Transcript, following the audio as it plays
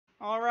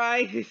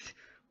Alright,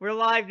 we're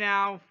live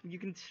now. You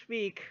can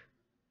speak.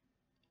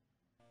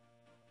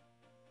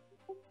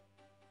 Okay.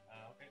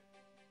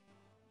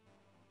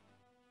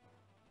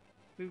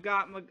 We've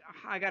got...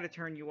 I gotta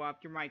turn you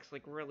up. Your mic's,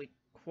 like, really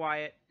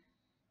quiet.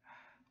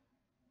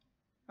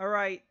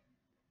 Alright.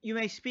 You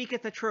may speak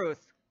at the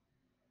truth.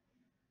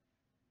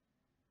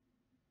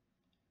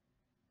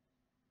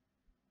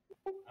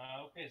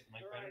 Okay, is the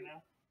mic better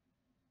now?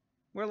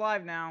 We're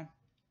live now.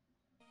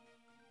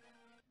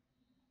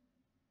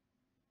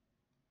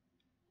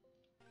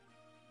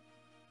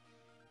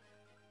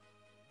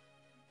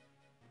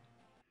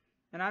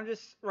 And I'm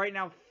just, right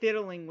now,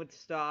 fiddling with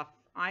stuff.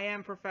 I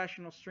am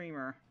professional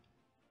streamer.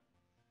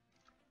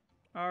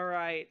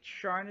 Alright,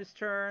 Sharna's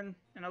turn.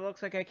 And it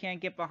looks like I can't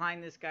get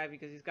behind this guy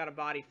because he's got a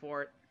body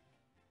for it.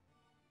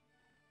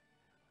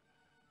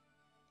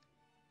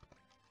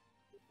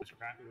 This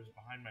cracker was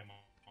behind my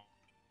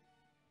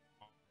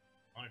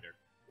monitor.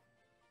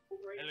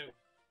 Hello. Is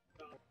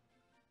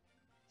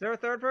there a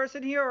third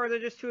person here, or are there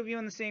just two of you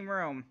in the same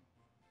room?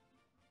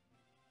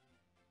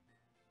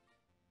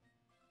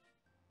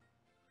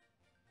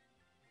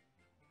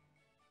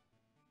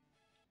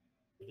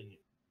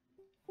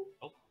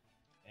 Oh,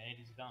 and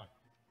he's gone.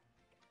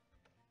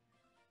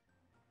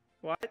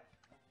 What?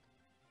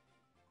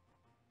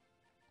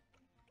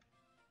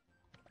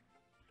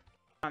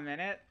 A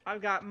minute.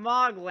 I've got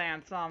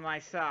Moglance on my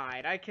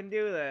side. I can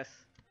do this.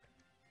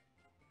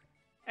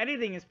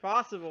 Anything is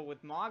possible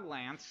with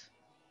Moglance.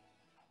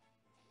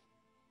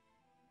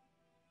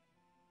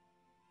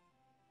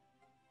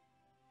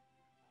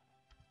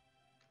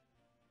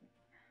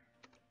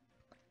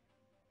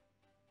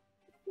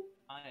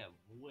 I have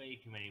way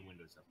too many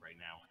windows up right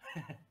now.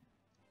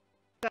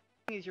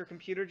 Is your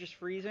computer just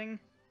freezing?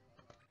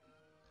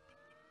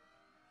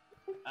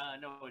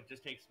 No, it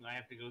just takes... I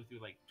have to go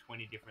through like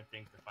 20 different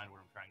things to find what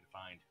I'm trying to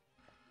find.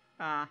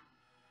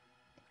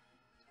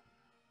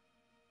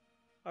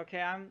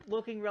 Okay, I'm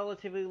looking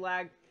relatively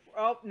lag.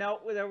 Oh, no,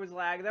 there was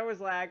lag. There was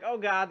lag. Oh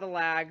god, the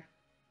lag.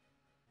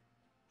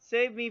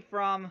 Save me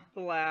from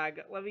the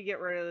lag. Let me get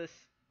rid of this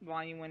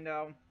volume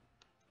window.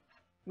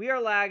 We are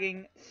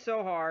lagging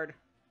so hard.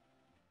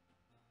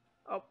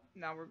 Oh,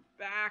 now we're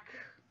back.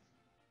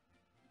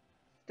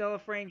 Still a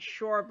frame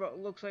short, but it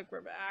looks like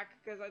we're back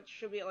because it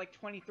should be at like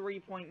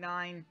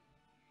 23.98.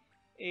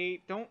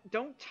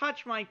 Don't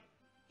touch my.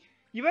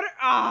 You better.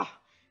 Ah!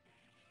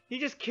 He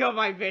just killed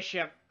my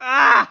bishop.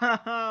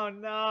 Ah! Oh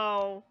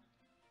no!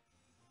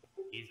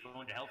 He's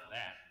going to help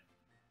that.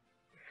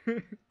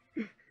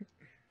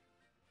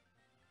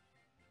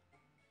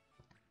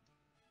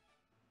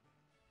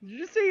 Did you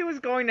just say he was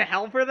going to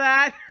hell for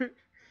that?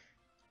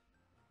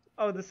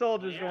 Oh, the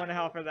soldier's going to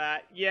hell for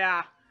that.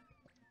 Yeah.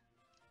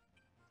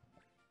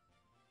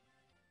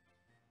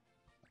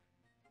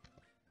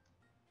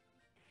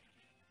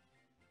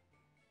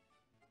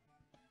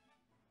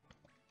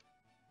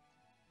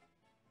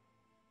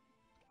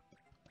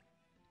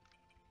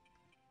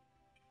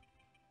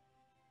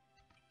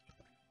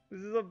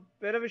 This is a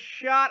bit of a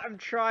shot I'm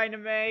trying to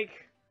make.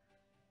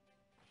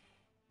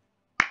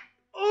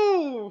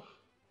 Ooh!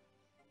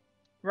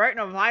 Right in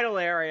a vital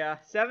area.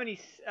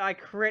 70. I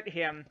crit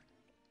him.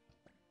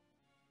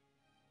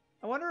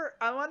 I wonder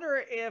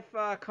if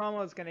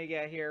Como's gonna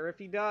get here. If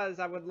he does,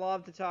 I would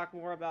love to talk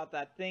more about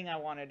that thing I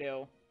want to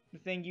do. The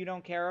thing you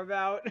don't care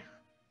about,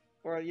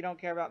 or you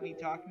don't care about me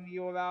talking to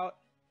you about.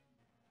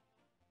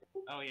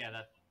 Oh yeah,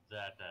 that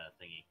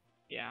thingy.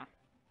 Yeah.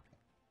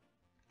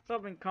 I was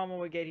hoping Como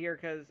would get here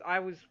because I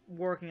was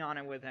working on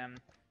it with him.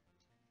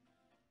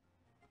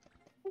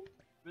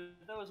 For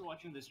those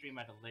watching the stream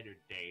at a later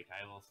date,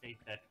 I will state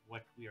that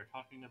what we are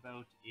talking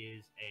about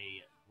is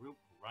a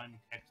group-run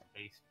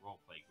text-based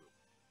roleplay group.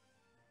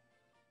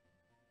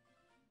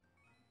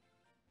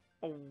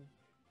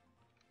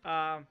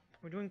 Oh.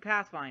 We're doing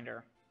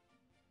Pathfinder.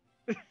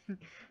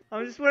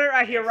 I'm just putting it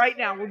right here, right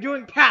now. We're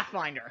doing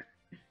Pathfinder.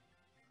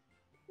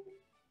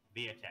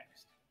 Via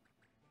text.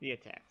 Via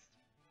text.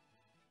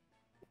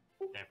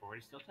 Therefore, it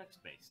is still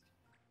text-based.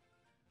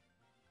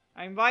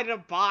 I invited a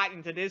bot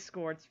into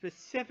Discord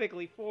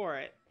specifically for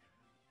it.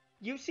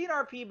 You've seen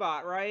RP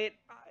bot, right?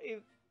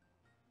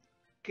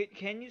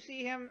 Can you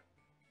see him?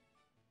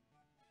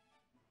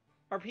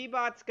 RP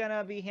bot's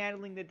gonna be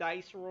handling the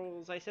dice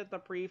rolls. I set the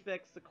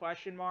prefix, the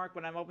question mark,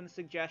 when I'm open to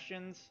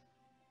suggestions.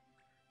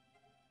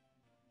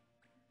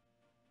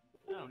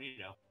 Oh,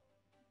 neato.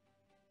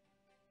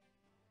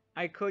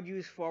 I could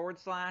use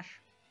 /,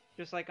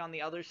 just like on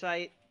the other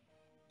site.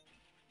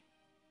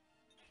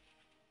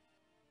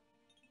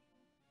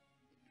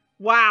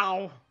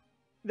 Wow!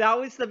 That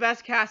was the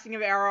best casting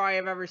of arrow I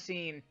have ever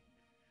seen.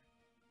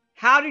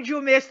 How did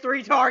you miss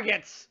 3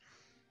 targets?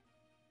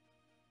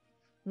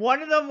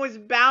 One of them was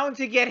bound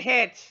to get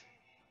hit.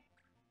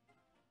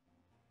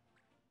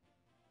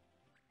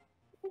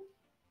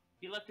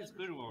 He left his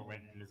good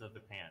whirlwind in his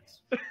other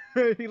pants.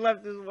 He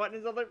left his what in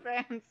his other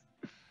pants?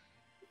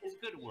 His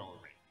good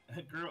whirlwind.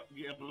 Girl,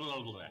 yeah, blah,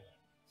 blah, blah.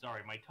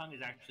 Sorry, my tongue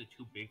is actually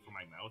too big for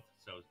my mouth,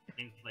 so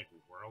things like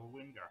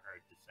whirlwind are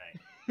hard to say.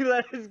 He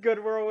left his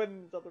good whirlwind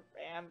in his other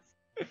pants.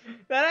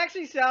 That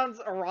actually sounds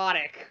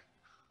erotic.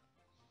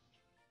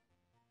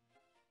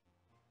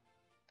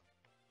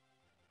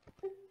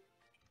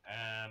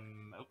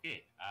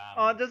 Okay.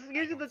 Oh, it doesn't I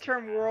use don't the see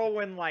term how.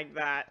 whirlwind like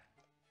that.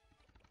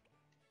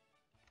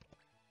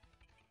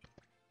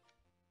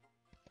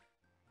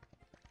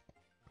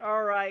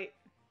 Alright.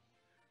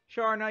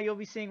 Sure, now you'll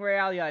be seeing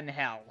Realia in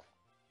hell.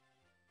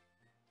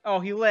 Oh,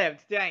 he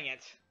lived. Dang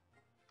it.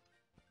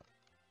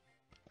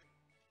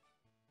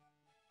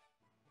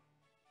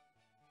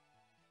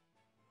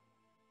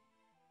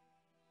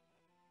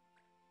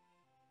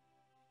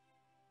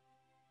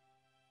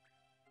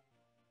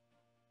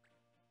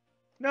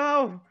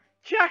 No!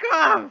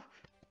 Chekhov!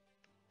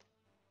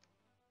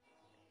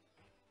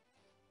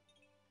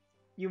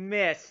 You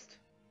missed.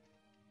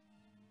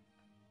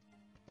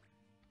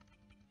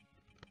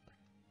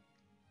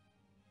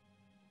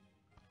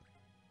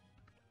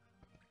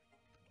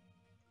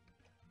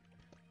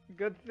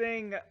 Good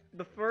thing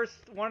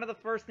one of the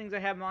first things I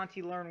had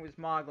Monty learn was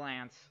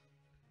Moglance.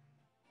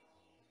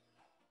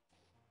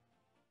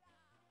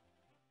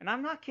 And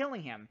I'm not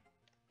killing him.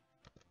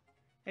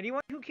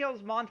 Anyone who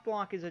kills Mont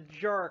Blanc is a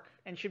jerk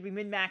and should be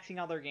min-maxing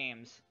other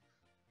games.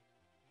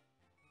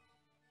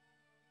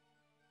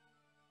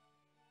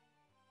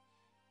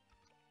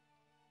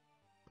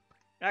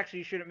 Actually,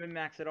 you shouldn't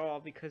min-max at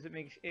all because it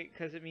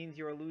means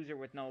you're a loser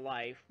with no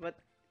life. But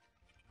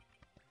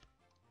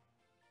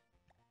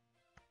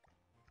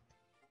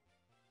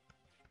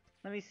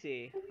let me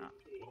see.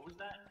 What was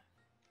that?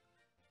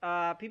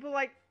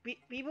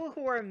 People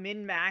who are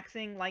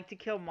min-maxing like to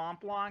kill Mont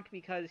Blanc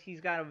because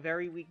he's got a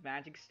very weak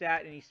magic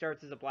stat and he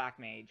starts as a black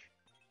mage.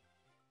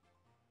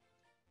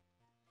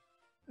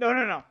 No,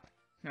 no, no.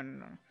 No, no,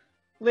 no.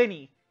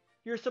 Linny,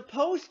 you're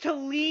supposed to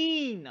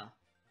lean!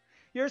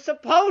 You're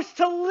supposed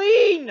to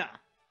lean!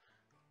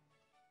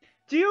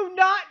 Do you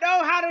not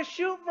know how to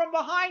shoot from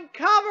behind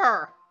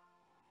cover?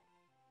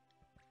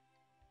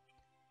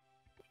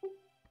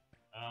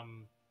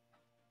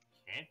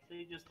 Can't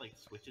they just, like,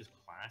 switch his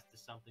class to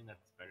something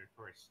that's better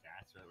for his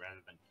stats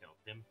rather than kill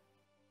him?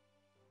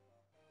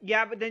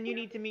 Yeah, but then you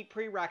need to meet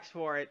prereqs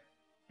for it.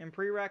 And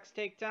prereqs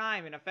take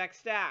time and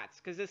affect stats,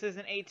 because this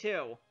isn't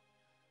A2.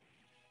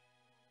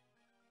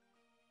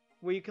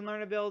 Where you can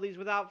learn abilities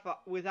without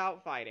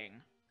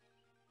fighting.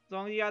 As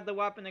long as you have the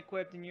weapon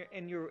equipped and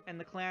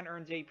the clan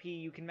earns AP,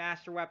 you can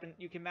master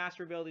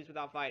abilities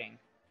without fighting.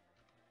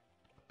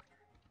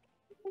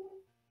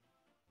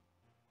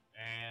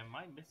 Am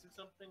I missing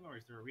something, or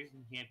is there a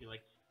reason he can't be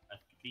like a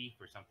thief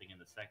or something in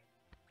the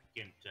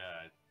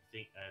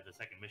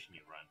second mission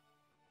you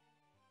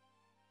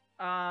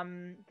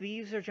run?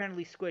 These are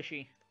generally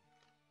squishy.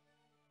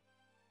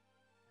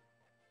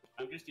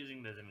 I'm just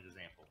using this as an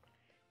example.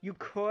 You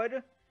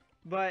could,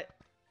 but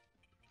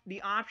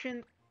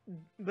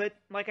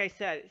like I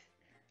said,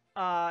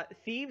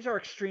 thieves are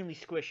extremely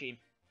squishy.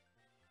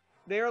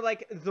 They're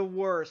like the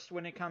worst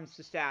when it comes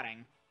to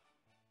statting.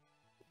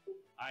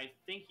 I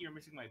think you're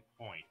missing my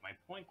point. My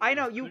point. I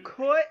know you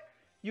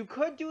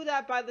could do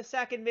that by the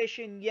second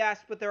mission, yes,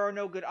 but there are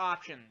no good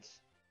options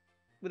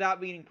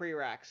without beating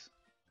prereqs.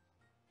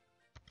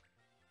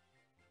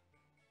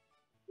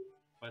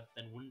 But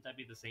then wouldn't that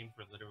be the same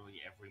for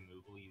literally every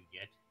Moogle you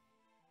get?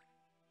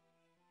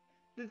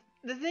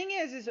 The thing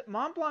is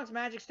Mont Blanc's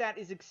magic stat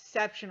is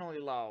exceptionally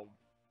low.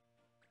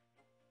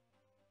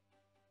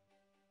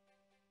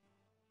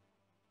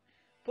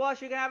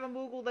 Plus, you can have a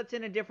Moogle that's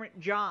in a different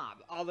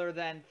job other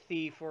than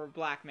Thief or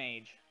Black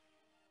Mage.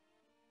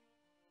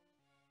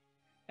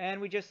 And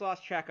we just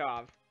lost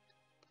Chekhov.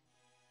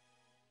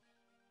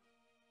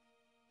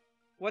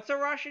 What's a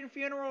Russian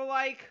funeral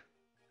like?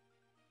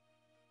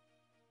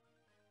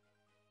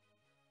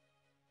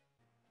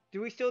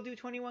 Do we still do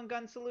 21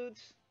 gun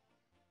salutes?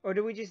 Or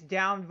do we just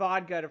down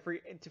vodka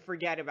to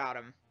forget about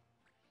him?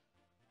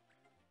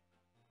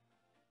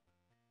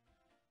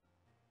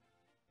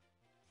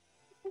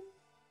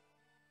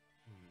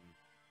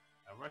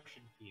 A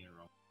Russian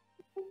funeral.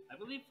 I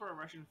believe for a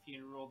Russian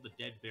funeral, the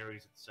dead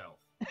buries itself.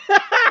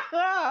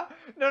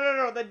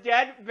 No. The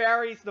dead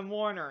buries the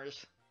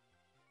mourners.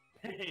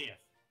 Yes.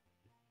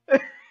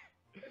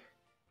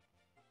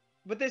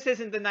 But this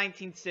isn't the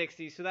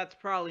 1960s, so that's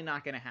probably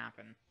not going to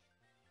happen.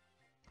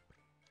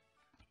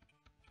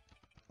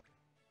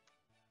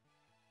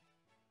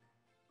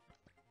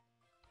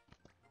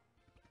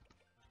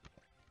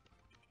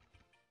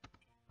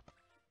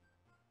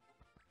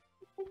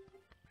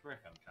 Frick,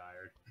 I'm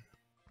tired.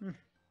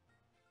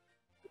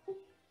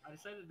 I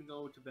decided to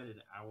go to bed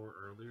an hour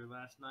earlier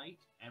last night,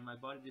 and my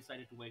body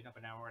decided to wake up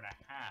an hour and a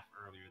half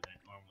earlier than it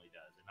normally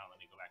does, and not let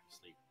me go back to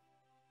sleep.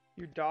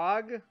 Your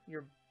dog?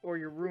 Or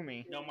your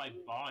roomie? No, my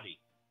body.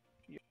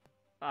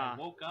 I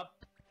woke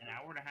up an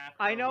hour and a half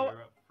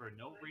earlier for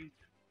no reason.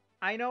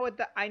 I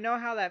know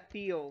how that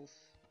feels.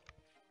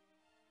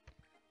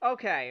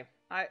 Okay,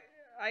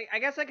 I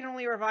guess I can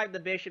only revive the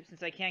bishop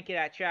since I can't get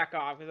at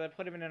Chekhov because I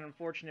put him in an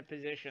unfortunate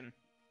position.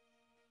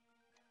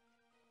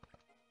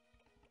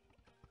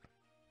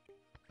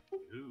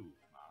 Ooh,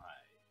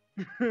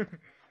 my.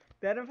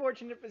 That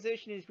unfortunate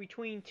position is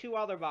between two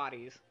other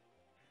bodies.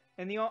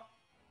 And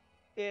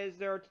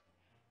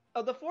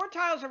of the 4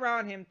 tiles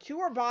around him, 2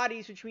 are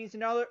bodies, which means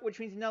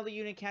another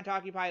unit can't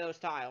occupy those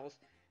tiles.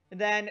 And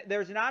then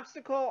there's an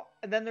obstacle,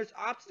 and then there's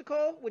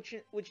obstacle,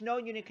 which no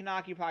unit can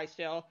occupy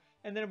still,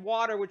 and then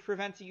water, which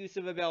prevents the use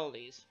of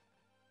abilities.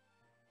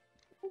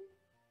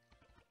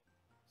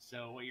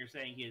 So what you're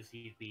saying is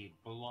he'd be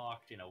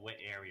blocked in a wet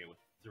area with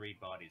 3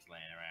 bodies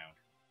laying around.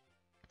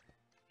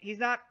 He's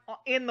not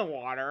in the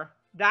water.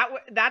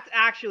 That's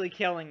actually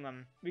killing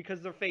them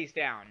because they're face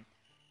down.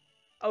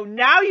 Oh,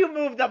 now you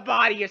move the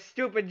body, you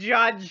stupid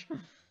judge!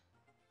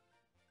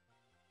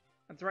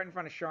 That's right in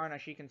front of Sharna.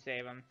 She can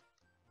save him.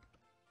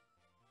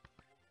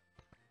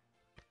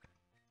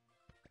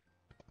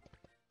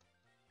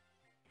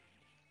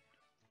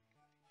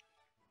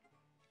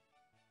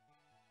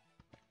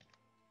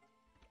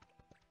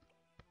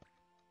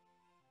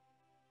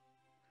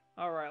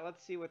 Alright,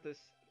 let's see what this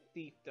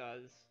thief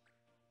does.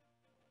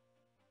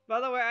 By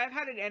the way, I've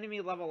had an enemy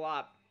level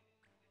up.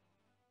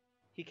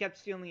 He kept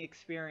stealing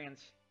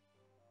experience.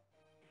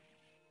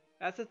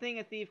 That's the thing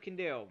a thief can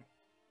do.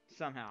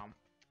 Somehow.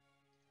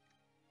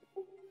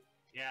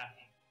 Yeah.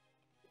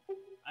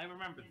 I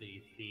remember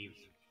the thieves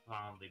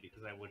fondly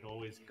because I would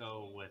always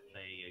go with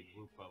a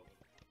group of...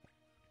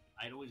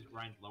 I'd always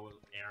grind lower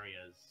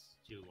areas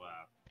to,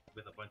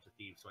 with a bunch of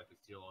thieves so I could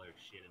steal all their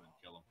shit and then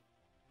kill them.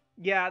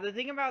 Yeah, the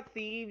thing about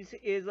thieves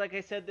is, like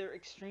I said, they're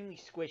extremely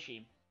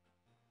squishy.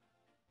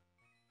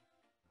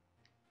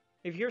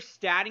 If you're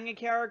statting a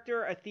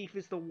character, a thief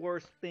is the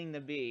worst thing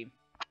to be.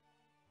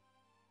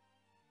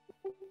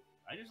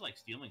 I just like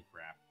stealing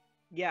crap.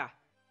 Yeah.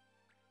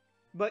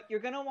 But you're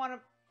gonna want to...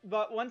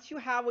 But once you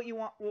have what you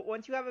want...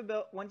 Once you have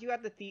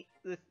the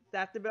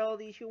theft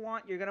abilities you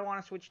want, you're gonna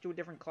want to switch to a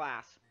different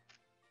class.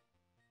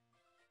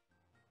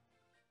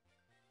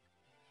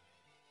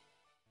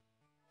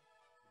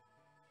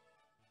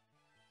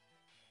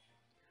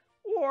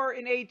 Or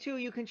in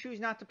A2, you can choose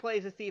not to play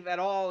as a thief at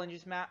all and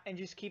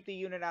just keep the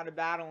unit out of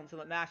battle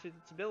until it masters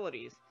its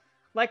abilities.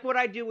 Like what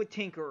I do with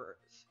Tinkerers.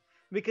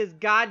 Because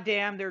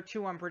goddamn, they're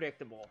too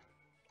unpredictable.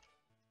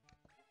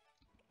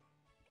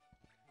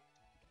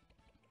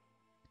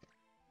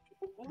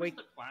 What was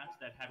the class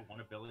that had one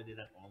ability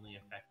that only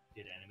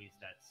affected enemies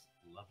that's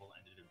level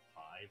ended in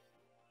 5?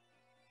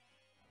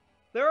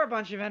 There are a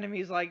bunch of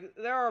enemies like...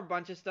 There's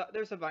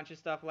a bunch of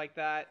stuff like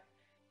that.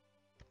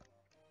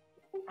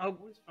 I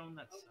always found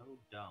that so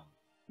dumb.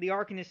 The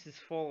Arcanist is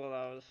full of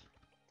those.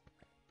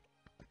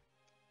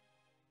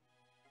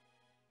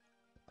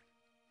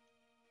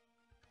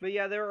 But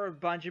yeah, there are a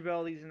bunch of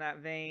abilities in that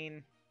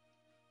vein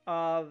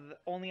of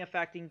only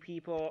affecting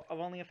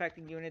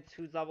units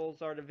whose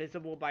levels are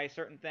divisible by a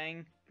certain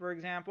thing, for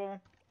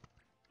example.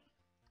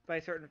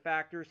 By certain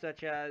factors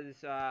such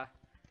as, I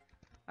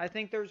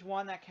think there's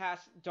one that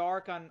casts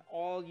Dark on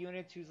all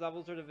units whose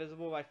levels are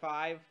divisible by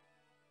 5.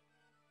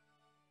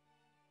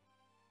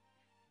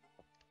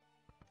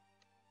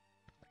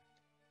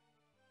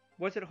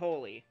 Was it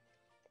holy?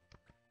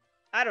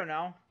 I don't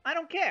know. I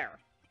don't care.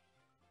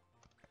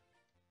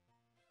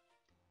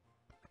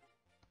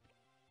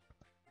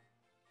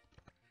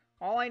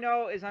 All I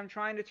know is I'm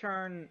trying to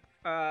turn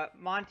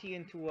Monty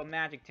into a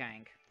magic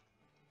tank.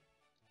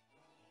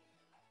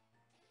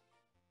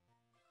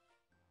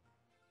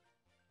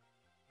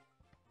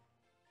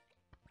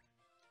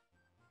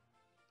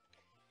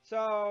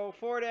 So,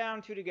 4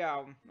 down, 2 to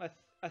go.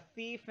 A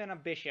thief and a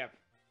bishop.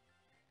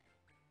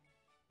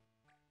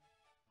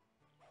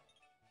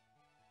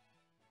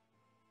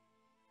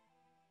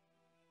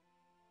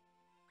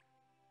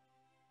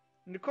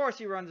 And of course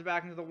he runs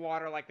back into the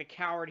water like the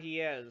coward he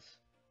is.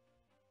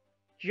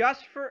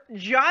 Just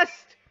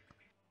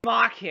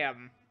mock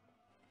him.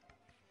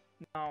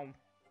 No.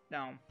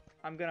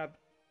 I'm gonna...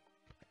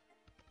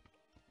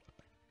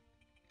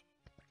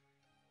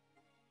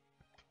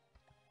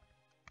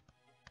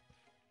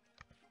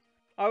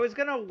 I was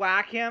gonna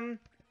whack him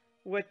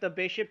with the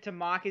bishop to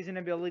mock his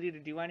inability to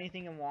do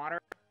anything in water.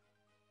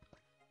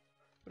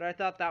 But I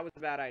thought that was a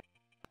bad idea.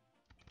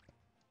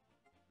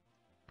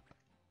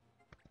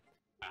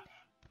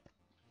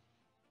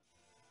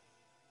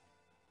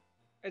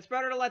 It's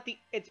better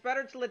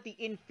to let the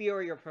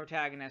inferior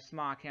protagonist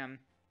mock him.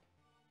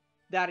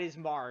 That is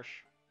Marsh.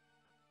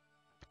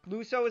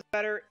 Luso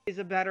is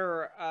a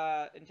better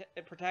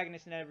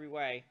protagonist in every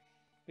way,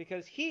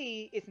 because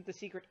he isn't the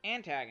secret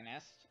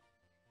antagonist,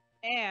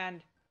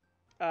 and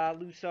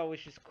Luso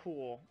is just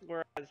cool,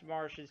 whereas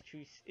Marsh is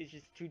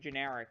just too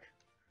generic.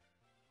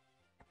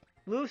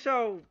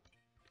 Luso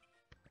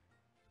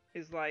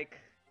is like,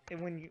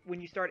 and when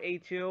you start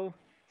A2,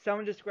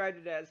 someone described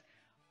it as,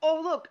 "Oh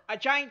look, a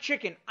giant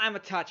chicken, I'ma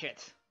touch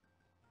it."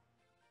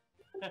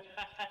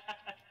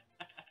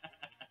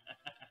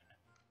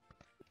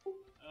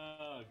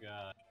 Oh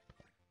god.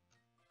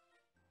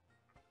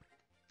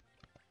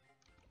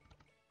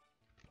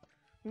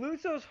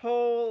 Luso's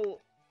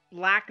whole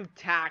lack of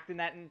tact in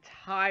that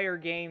entire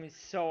game is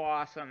so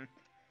awesome.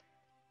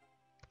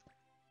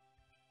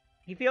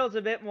 He feels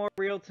a bit more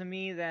real to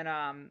me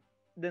than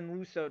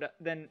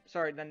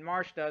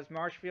Marsh does.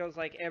 Marsh feels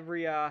like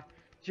every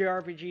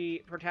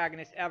JRPG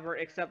protagonist ever,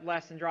 except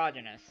less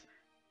androgynous.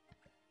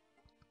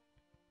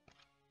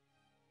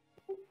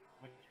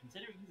 Which,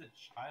 considering he's a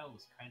child,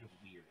 is kind of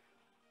weird.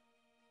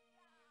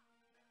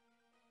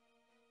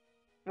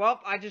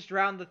 Well, I just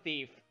drowned the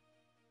thief.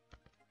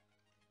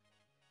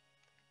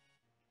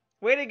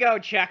 Way to go,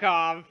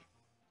 Chekhov!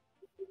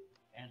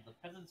 And the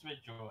peasants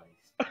rejoice.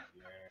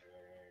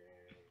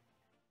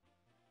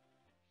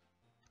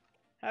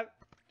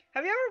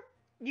 Have you ever...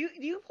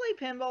 Do you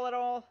play pinball at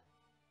all?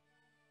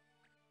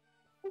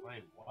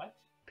 Wait, what?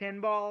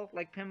 Pinball?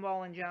 Like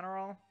pinball in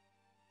general?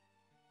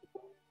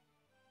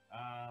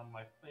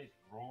 I played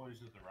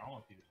Rollers of the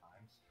Realm a few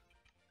times.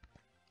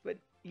 But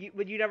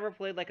you never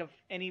played like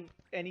any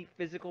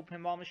physical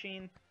pinball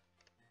machine?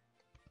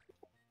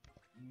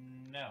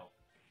 No.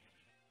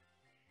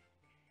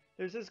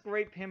 There's this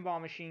great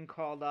pinball machine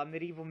called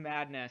Medieval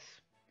Madness.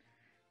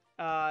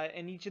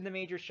 And each of the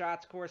major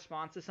shots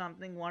corresponds to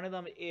something. One of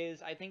them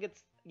is, I think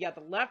it's, yeah,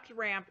 the left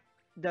ramp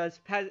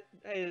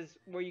is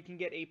where you can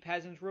get a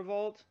peasant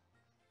revolt.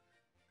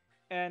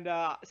 And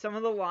some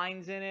of the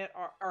lines in it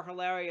are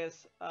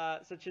hilarious,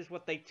 such as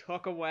what they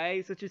took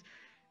away, such as,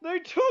 they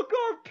took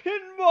our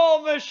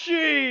pinball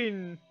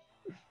machine!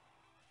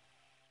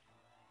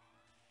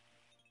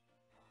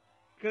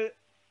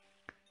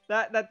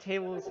 That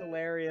table is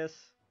hilarious.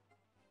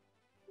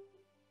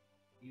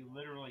 You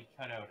literally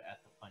cut out at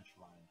the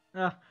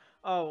punchline.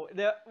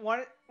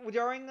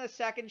 During the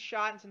second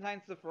shot and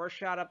sometimes the first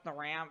shot up the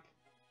ramp,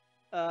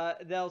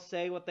 they'll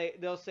say what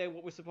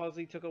we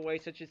supposedly took away,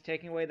 such as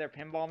taking away their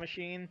pinball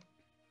machine.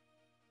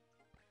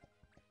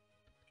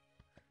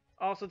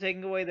 Also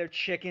taking away their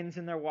chickens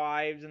and their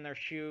wives and their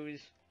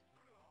shoes.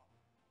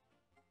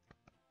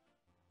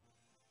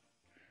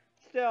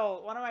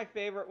 Still, one of my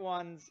favorite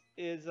ones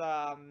is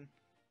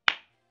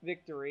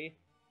Victory.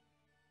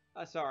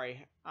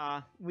 Sorry.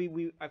 I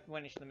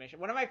finished the mission.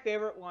 One of my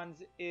favorite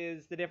ones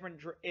is the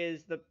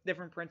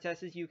different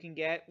princesses you can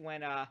get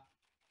when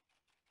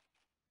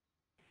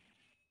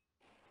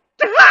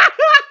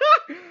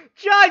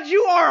Judge,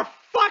 you are a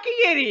fucking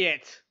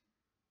idiot.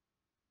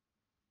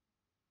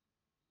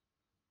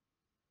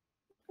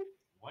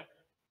 What?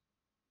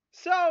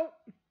 So,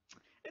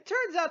 it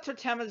turns out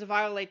Totemas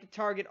violate the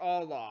target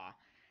all law.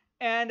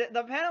 And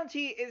the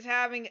penalty is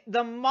having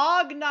the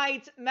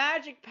Mognite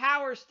magic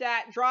power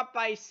stat drop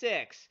by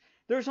 6.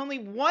 There's only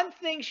one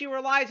thing she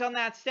relies on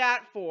that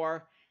stat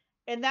for,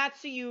 and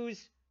that's to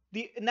use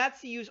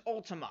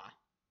Ultima.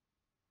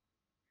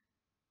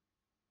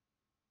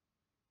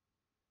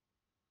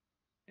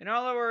 In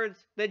other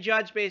words, the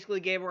judge basically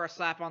gave her a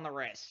slap on the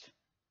wrist.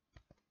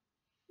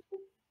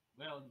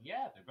 Well,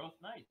 yeah, they're both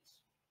knights.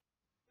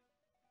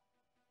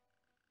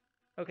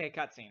 Okay,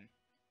 cutscene.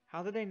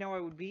 How did they know I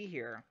would be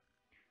here?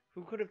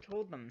 Who could have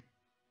told them?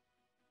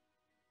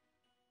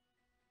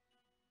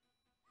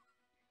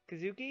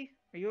 Kazuki?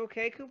 Are you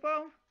okay,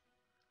 Kupo?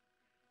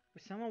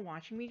 Was someone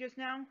watching me just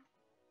now?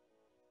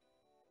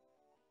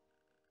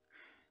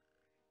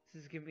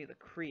 This is giving me the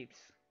creeps.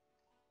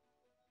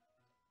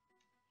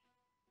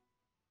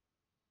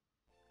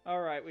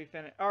 Alright, we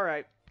finished.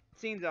 Alright,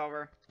 scene's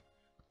over.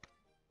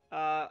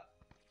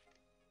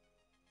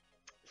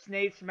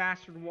 Snape's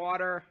mastered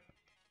water.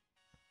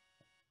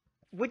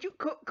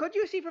 Could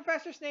you see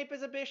Professor Snape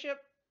as a bishop?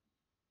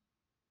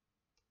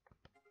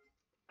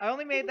 I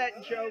only made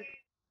that joke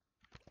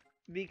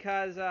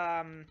because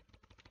I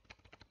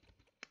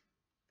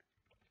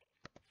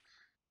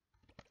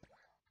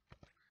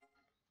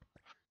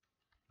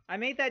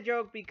made that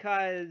joke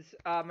because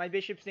my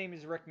bishop's name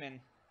is Rickman.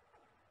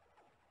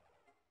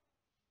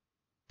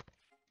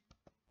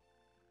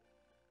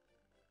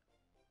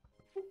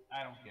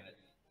 I don't get it.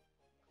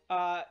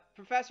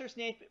 Professor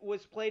Snape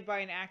was played by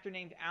an actor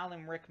named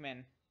Alan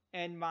Rickman,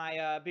 and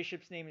my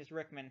bishop's name is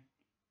Rickman.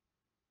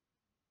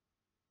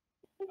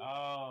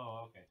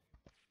 Oh, okay.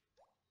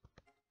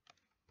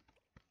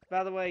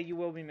 By the way, you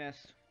will be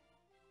missed.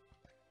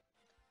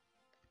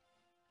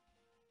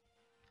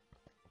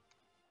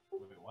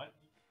 Wait, what?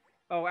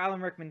 Oh,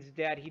 Alan Rickman's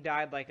dead. He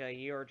died like a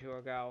year or two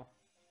ago.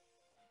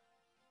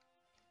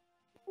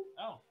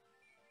 Oh.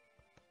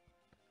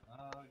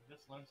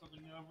 Just learn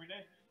something new every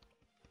day.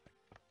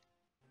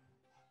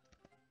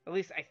 At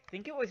least I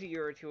think it was a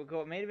year or two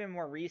ago. It may have been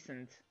more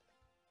recent.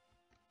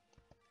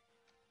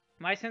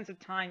 My sense of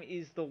time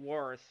is the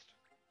worst.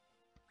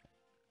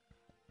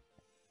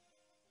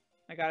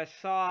 I got a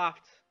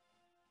soft.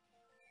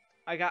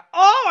 I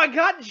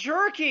got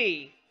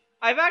jerky!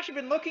 I've actually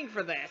been looking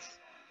for this.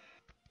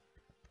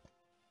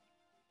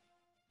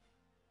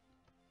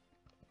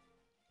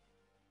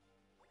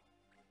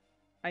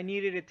 I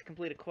needed it to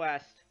complete a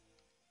quest.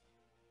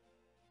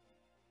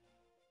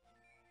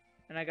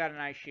 And I got an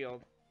ice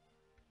shield.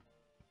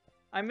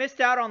 I missed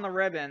out on the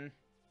ribbon.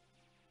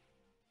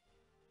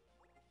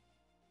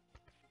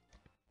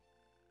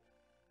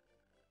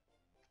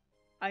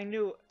 I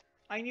knew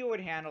it would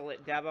handle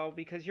it, Debo,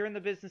 because you're in the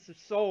business of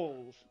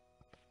souls.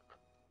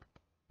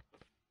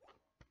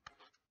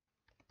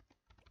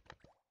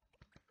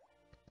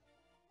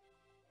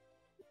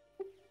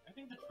 I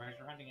think the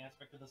treasure hunting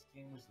aspect of this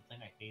game was the thing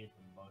I hated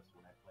the most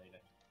when I played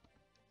it.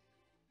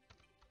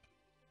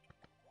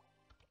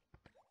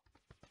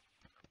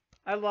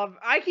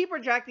 I keep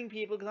rejecting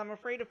people because I'm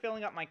afraid of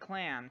filling up my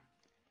clan.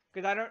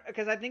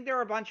 Because I think there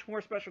are a bunch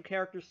more special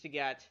characters to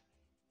get.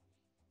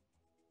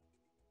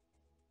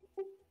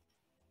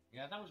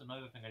 Yeah, that was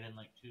another thing I didn't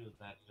like too,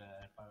 that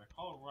if I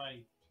recall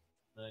right,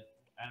 I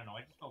don't know,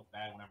 I just felt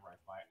bad whenever I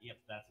fired. Yep,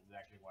 that's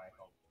exactly why I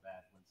felt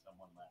bad when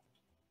someone left.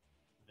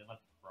 They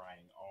left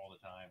crying all the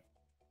time.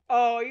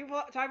 Oh, are you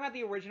talking about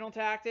the original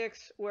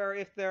tactics, where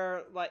if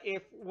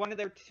one of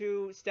their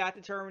two stat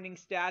determining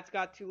stats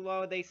got too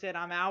low, they said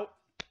I'm out?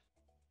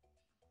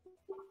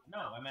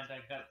 No, I meant I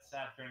got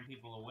sad turning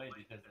people away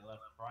because they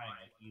left crying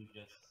like you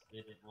just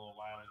did it a little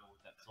while ago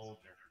with that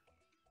soldier.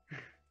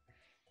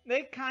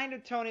 They kind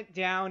of tone it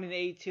down in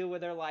A2 where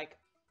they're like,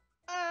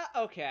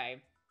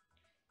 okay.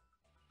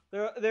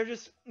 They're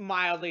just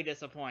mildly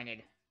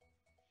disappointed.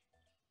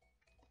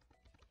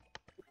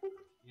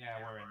 Yeah,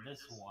 where in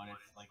this one, it's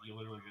like you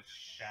literally just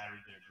shattered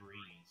their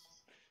dreams.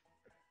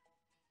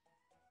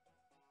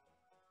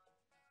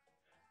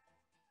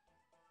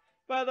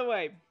 By the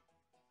way,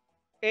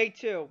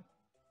 A2,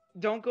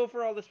 don't go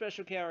for all the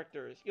special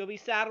characters. You'll be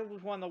saddled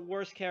with one of the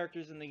worst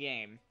characters in the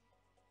game.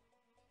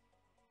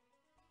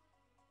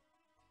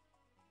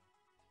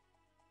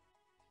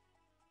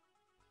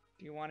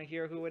 Do you want to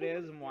hear who it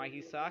is and why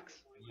he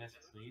sucks? Yes,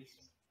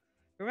 please.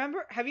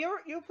 Remember,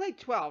 you played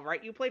 12,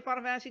 right? You played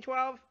Final Fantasy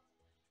 12?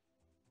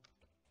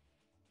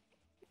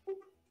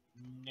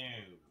 No.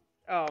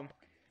 Oh.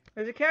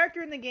 There's a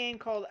character in the game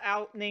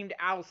named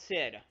Al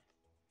Cid,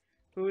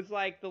 who's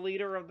like the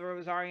leader of the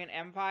Rosarian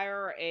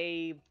Empire,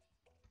 a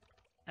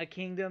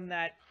kingdom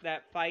that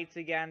fights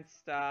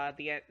against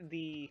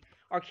the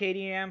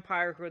Arcadian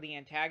Empire, who are the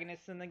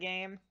antagonists in the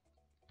game.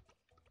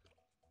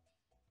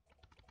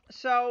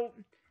 So,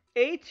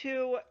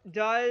 A2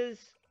 does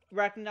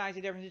recognize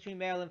the difference between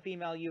male and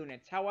female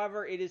units.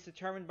 However, it is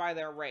determined by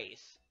their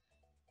race.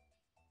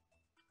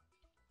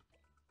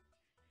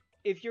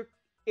 If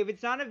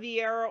it's not a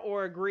Viera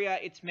or a Gria,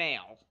 it's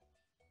male.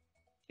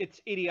 It's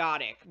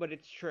idiotic, but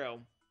it's true.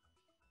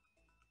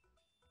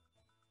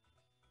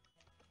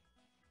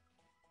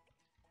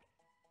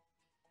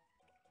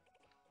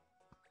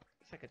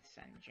 I could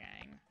send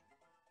Jang.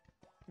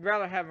 I'd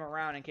rather have him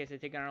around in case I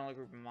take on another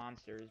group of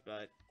monsters,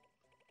 but...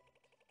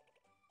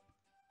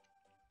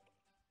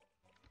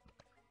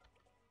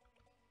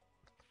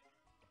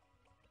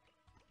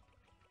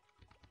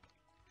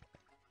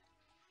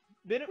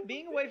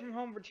 Being away from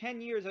home for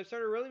 10 years, I've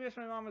started to really miss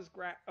my mama's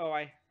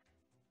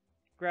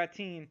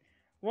gratine.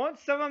 Won't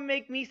someone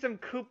make me some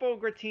Koopo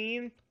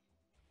gratine?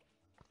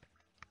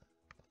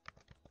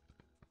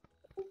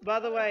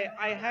 By the way,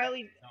 I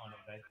highly... No,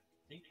 I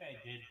think I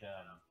did,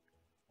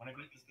 when I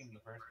beat this game the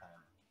first time,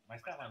 my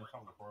stat line was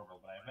probably horrible,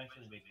 but I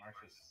eventually made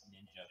Marcius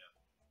Ninja.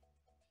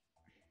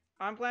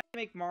 I'm planning to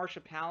make Marsh a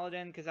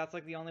Paladin, because that's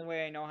like the only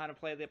way I know how to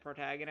play the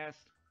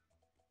protagonist.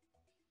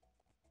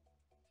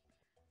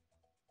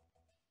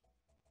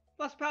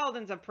 Plus,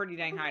 Paladins have pretty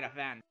dang high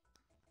defense.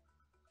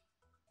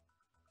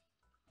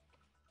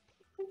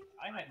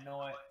 I had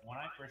no idea. When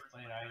I first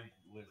played, I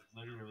was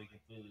literally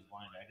completely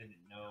blind. I didn't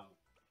know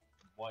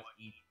what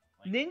each...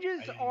 Like,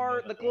 Ninjas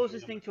are the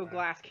closest thing to a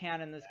glass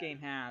cannon this game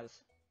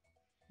has.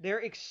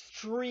 They're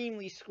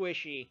extremely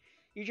squishy.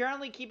 You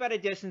generally keep at a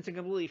distance and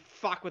completely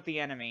fuck with the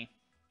enemy.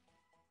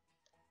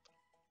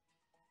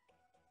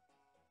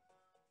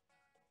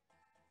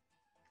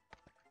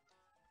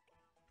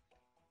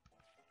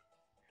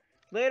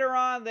 Later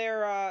on,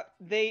 later on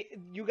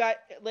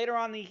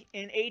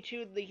in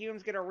A2, the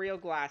humans get a real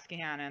glass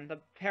cannon, the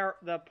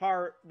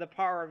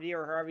Paravir,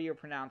 or however you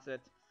pronounce it.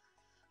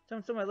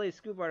 Some my latest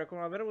scoop article.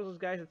 I bet it was those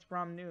guys at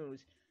Sprom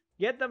News.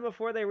 Get them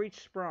before they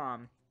reach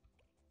Sprom.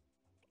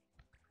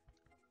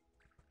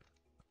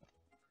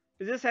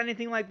 Is this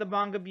anything like the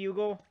Bonga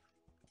Bugle?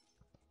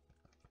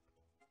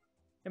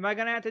 Am I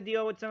gonna have to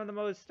deal with some of the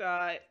most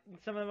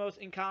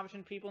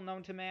incompetent people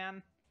known to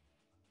man?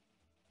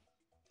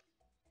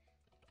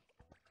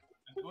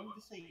 I'm going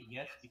to say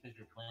yes because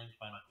you're playing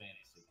Final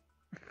Fantasy.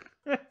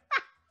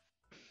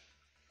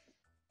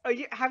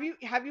 Have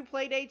you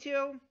played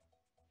A2?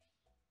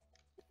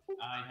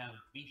 I have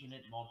beaten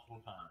it multiple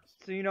times.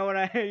 So you know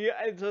what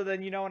so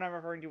then you know what I'm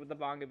referring to with the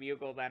Bonga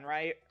Bugle then,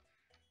 right?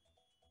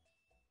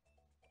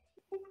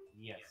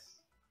 Yes.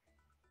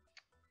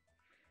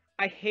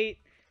 I hate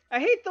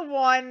the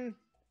one.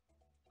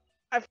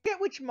 I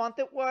forget which month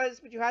it was,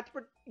 but you have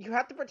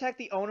to protect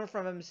the owner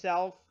from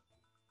himself.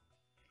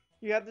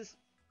 You have this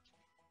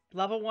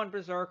level 1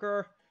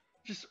 berserker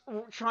just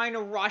trying to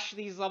rush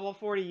these level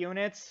 40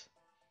 units.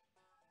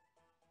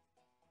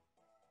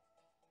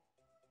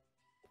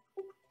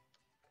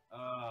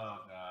 Oh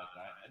god,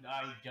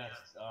 I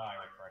repressed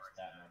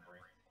that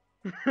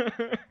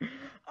memory.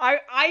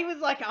 I was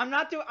like, I'm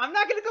not gonna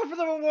go for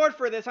the reward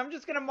for this. I'm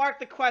just gonna mark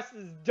the quest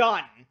as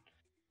done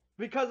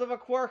because of a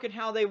quirk and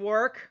how they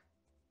work.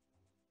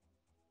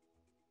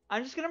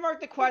 I'm just gonna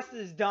mark the quest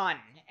as done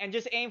and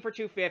just aim for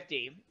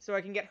 250 so I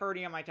can get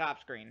Hurdy on my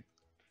top screen.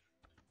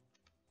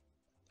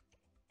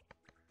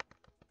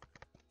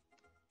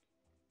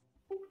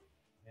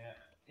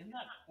 in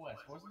that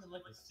quest, wasn't it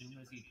like as soon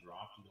as he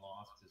dropped, he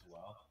lost as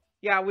well?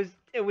 Yeah,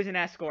 it was an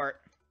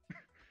escort.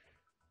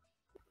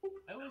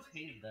 I always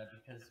hated that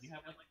because you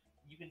have like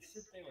you can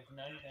sit there with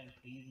 99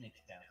 Phoenix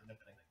downs, and if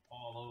they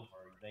fall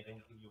over, they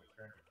don't give you a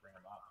turn to bring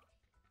them up.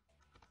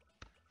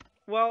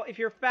 Well, if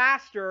you're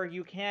faster,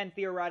 you can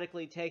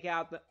theoretically take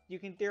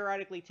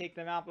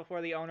them out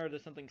before the owner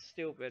does something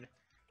stupid.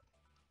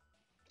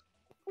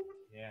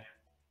 Yeah,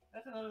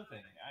 that's another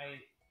thing.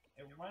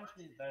 It reminds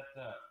me that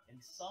in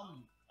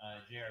some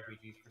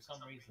JRPGs, for some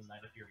reason,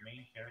 that if your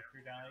main character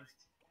dies,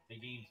 the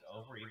game's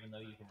over, even though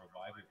you can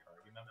revive your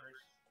party members.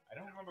 I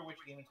don't remember which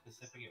game in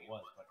specific it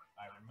was, but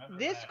I remember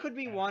This that could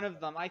be one of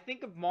them. I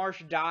think if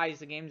Marsh dies,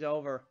 the game's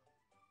over.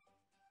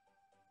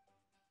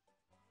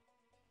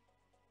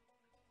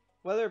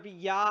 Whether it be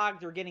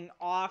Yogged or getting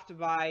offed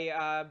by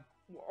a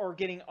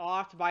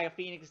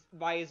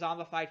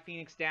zombified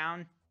Phoenix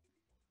down.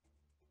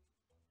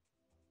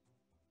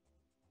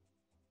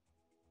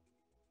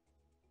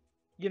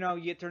 You know,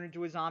 you turn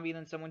into a zombie and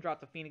then someone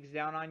drops a Phoenix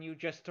down on you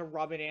just to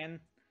rub it in.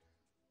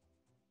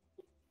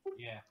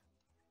 Yeah.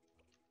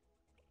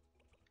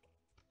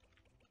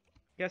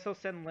 Guess I'll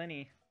send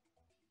Lenny.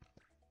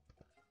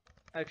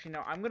 Actually,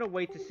 no, I'm gonna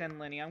wait to send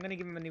Lenny. I'm gonna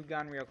give him a new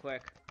gun real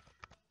quick.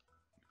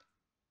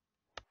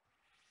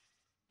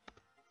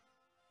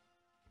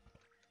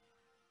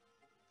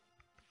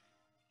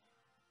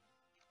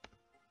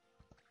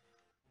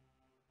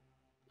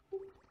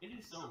 It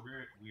is so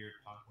weird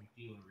talking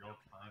to you in real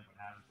time but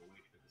having to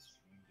wait for the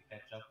stream to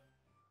catch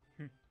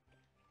up.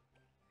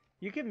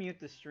 You can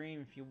mute the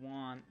stream if you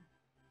want.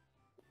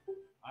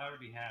 I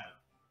already have.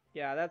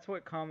 Yeah, that's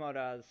what Como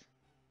does.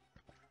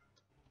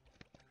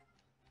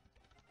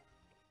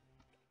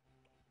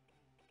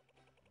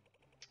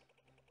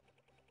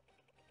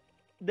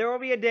 There will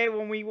be a day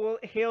when we will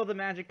hail the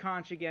magic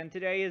conch again.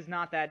 Today is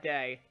not that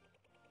day.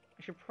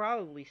 I should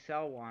probably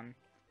sell one.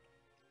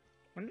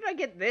 When did I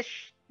get this?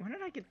 When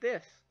did I get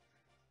this?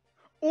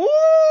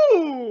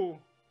 Ooh!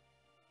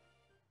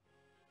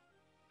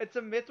 It's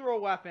a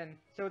mithril weapon,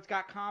 so it's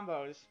got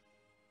combos.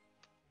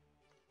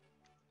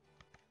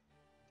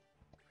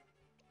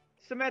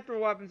 Some mithril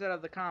weapons that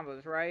have the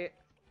combos, right?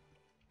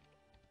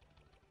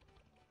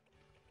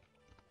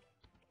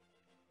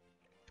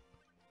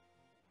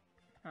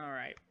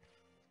 Alright.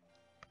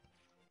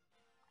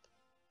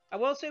 I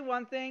will say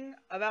one thing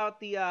about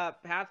the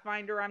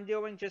Pathfinder I'm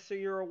doing, just so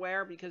you're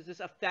aware, because this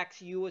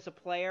affects you as a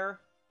player.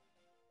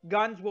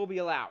 Guns will be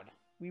allowed.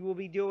 We will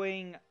be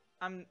doing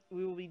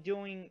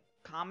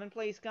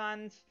commonplace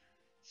guns,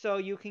 so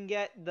you can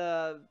get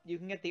the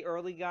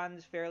early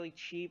guns fairly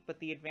cheap, but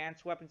the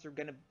advanced weapons are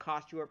going to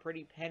cost you a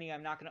pretty penny.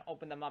 I'm not going to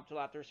open them up till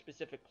after a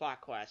specific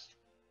plot quest.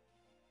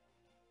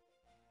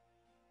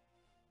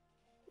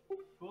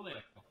 Cool.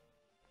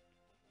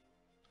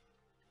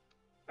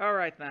 All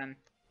right then.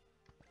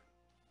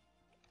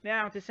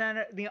 Now, to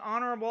send the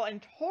honorable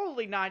and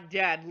totally not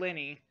dead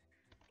Lenny.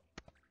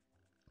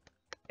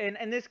 And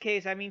in this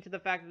case, I mean to the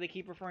fact that they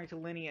keep referring to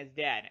Lenny as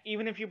dead,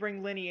 even if you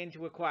bring Lenny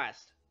into a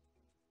quest.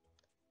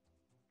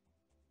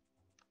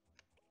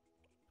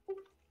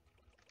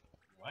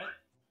 What?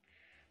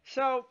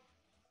 So,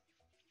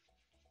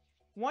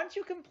 once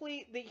you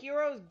complete the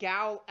Hero's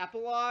Gal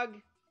epilogue,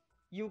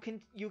 you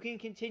can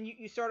continue.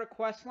 You start a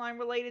quest line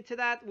related to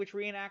that, which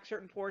reenacts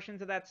certain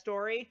portions of that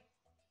story.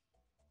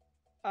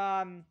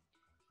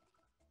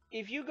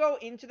 If you go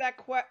into that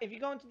if you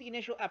go into the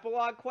initial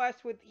epilogue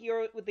quest with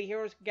the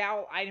Hero's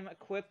Gal item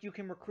equipped, you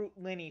can recruit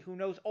Lenny, who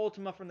knows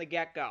Ultima from the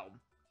get-go.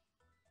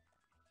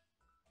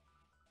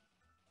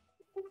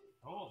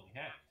 Holy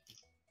heck.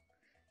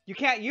 You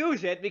can't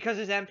use it because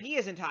his MP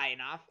isn't high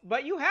enough,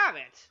 but you have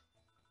it.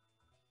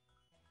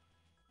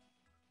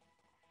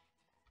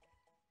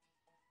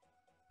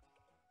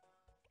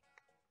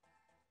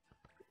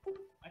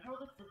 I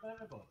totally forgot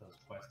about those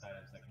quest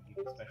items that can give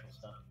you special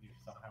stuff if you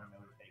somehow know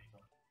to take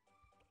them.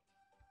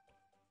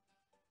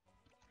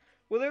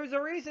 Well, there was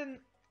a reason.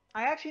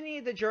 I actually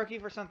needed the jerky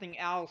for something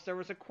else. There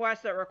was a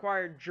quest that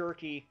required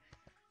jerky.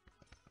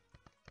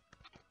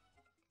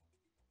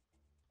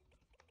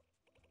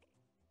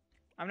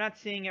 I'm not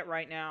seeing it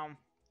right now.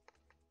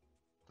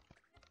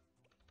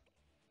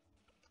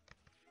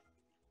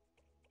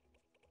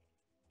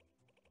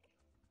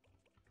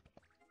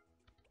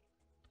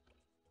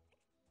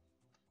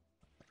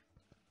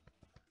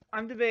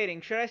 I'm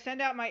debating. Should I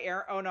send out my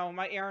errand? Oh no,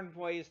 my errand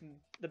boy isn't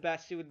the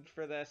best suited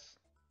for this.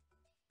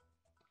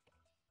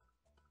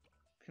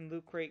 Can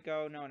Loot Crate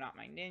go? No, not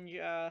my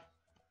ninja.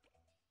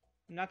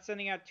 I'm not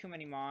sending out too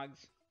many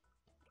mogs.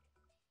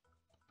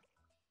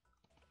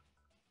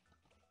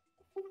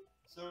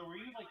 So were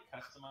you like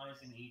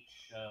customizing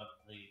each of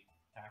the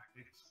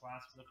tactics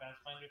class for the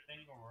Pathfinder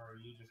thing, or are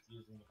you just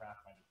using the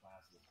Pathfinder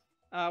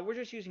classes? We're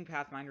just using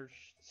Pathfinder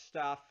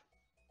stuff.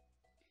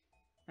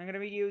 I'm gonna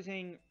be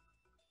using.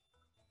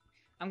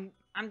 I'm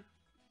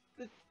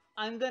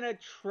gonna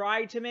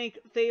try to make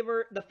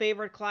the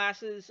favorite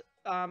classes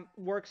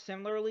work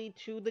similarly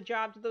to the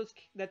jobs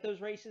that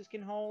those races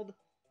can hold.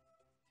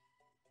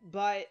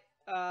 But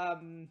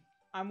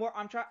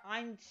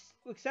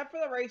except for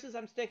the races,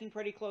 I'm sticking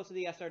pretty close to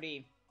the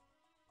SRD.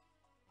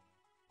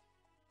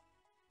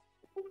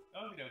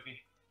 Okie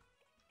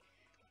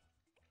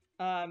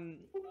dokie.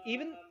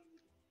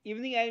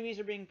 Even the enemies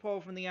are being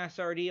pulled from the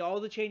SRD. All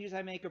the changes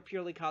I make are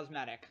purely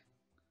cosmetic.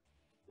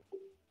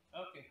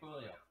 Okay,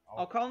 coolio.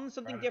 I'll call them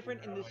something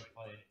different in this.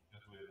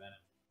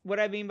 What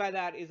I mean by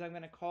that is I'm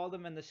going to call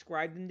them and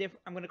describe them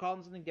different. I'm going to call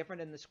them something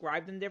different and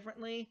describe them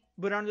differently.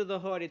 But under the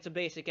hood, it's a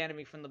basic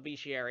enemy from the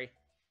bestiary.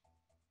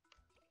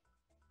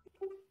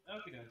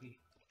 Okie dokie.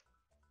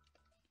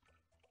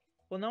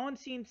 Well, no one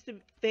seems to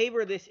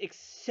favor this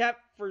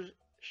except for.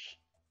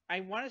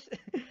 I want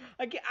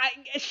to.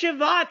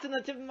 Shivat's on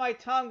the tip of my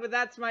tongue, but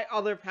that's my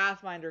other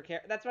Pathfinder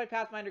character. That's my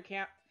Pathfinder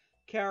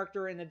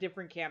character in a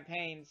different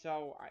campaign.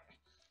 So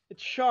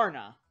it's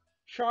Sharna.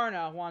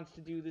 Sharna wants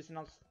to do this, and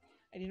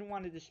I didn't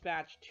want to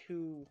dispatch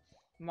 2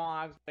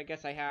 Mogs, but I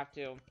guess I have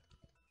to.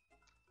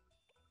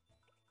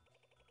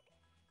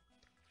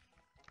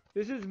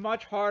 This is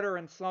much harder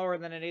and slower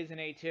than it is in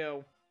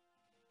A2.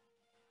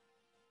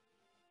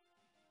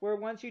 Where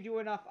once you do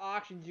enough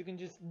auctions, you can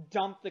just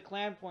dump the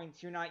clan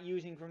points you're not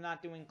using from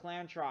not doing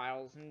clan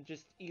trials and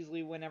just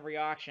easily win every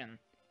auction.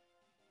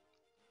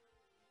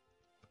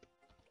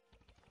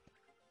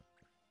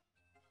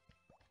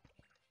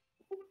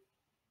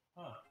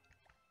 Huh.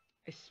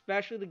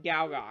 Especially the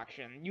Gaug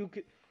auction.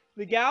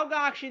 The Gaug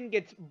auction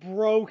gets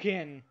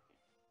broken.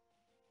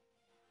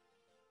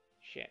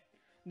 Shit.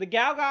 The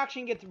Gaug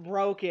auction gets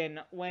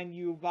broken when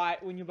you buy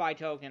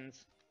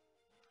tokens.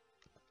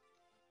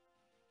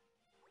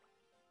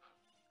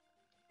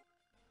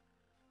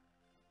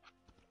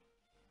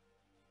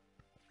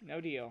 No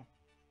deal.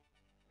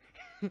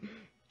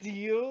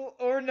 Deal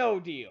or no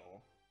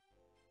deal?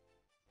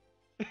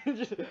 I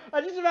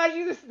just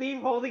imagine the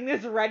Steve holding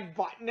this red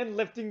button and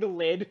lifting the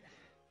lid.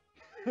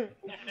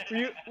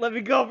 Let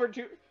me go for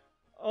 2.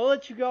 I'll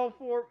let you go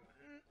for.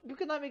 You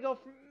can let me go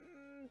for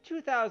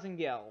 2,000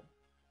 gil.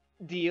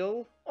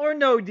 Deal or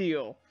no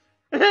deal?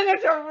 And then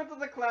there's everyone to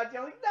the cloud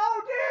yelling,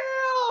 "No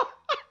deal!"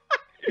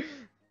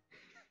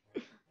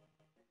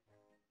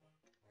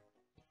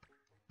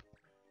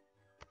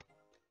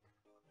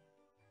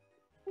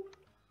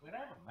 Wait, I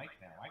have a mic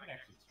now. I can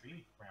actually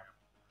stream crap.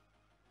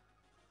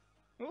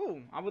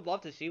 Ooh, I would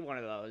love to see one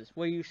of those.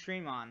 What do you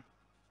stream on?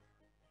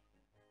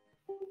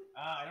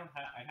 I don't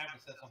have. I have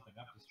to set something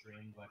up to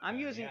stream, but I'm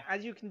using, yeah.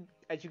 as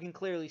you can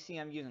clearly see,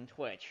 I'm using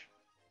Twitch.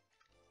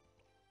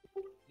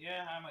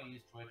 Yeah, I might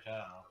use Twitch. I don't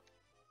know.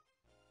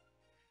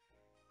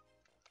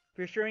 If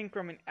you're streaming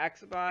from an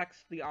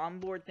Xbox, the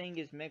onboard thing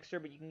is Mixer,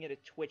 but you can get a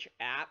Twitch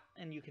app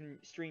and you can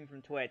stream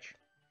from Twitch.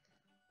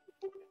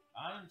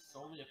 I'm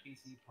solely a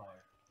PC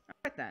player.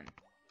 Alright then.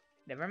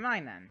 Never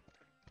mind then.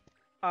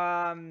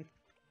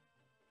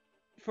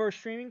 For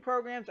streaming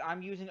programs,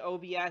 I'm using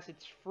OBS.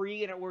 It's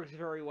free and it works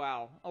very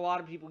well. A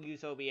lot of people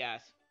use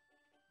OBS.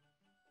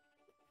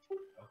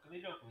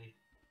 Oakley dokley.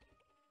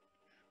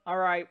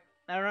 Alright,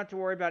 I don't have to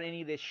worry about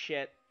any of this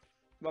shit.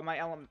 But my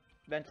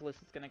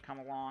Elementalist is gonna come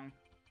along.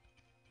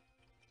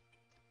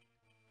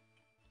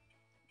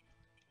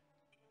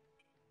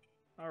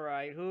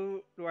 Alright,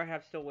 who do I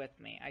have still with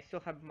me? I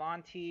still have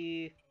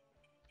Monty,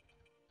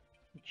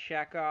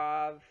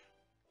 Chekhov.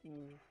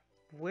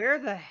 Where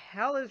the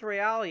hell is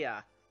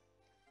Realia?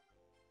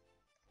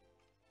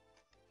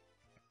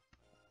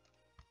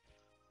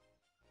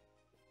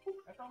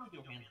 I thought we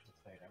do Hands of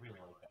Fate. I really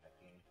like that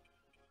game.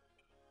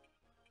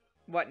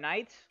 What,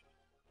 Knights?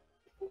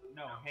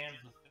 No, Hands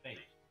of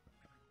Fate.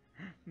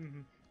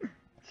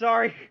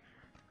 Sorry.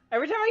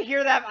 Every time I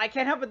hear that, I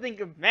can't help but think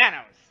of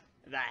Manos.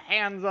 The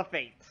Hands of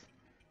Fate.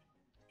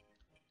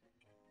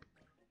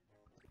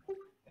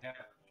 Yeah.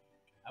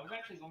 I was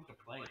actually going to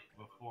play it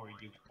before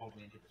you pulled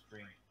me into the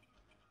stream.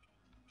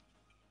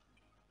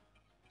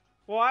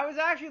 Well, I was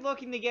actually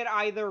looking to get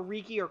either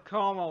Riki or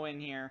Como in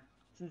here,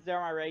 since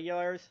they're my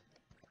regulars.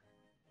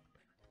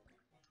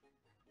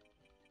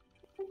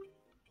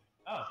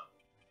 Oh.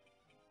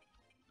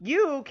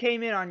 You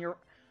came in on your...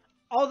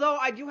 Although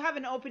I do have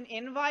an open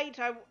invite,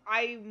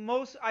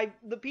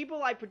 the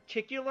people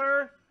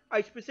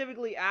I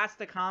specifically asked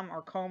to come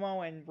are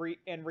Como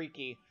and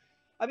Riki.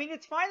 I mean,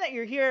 it's fine that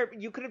you're here,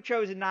 but you could have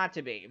chosen not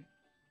to be.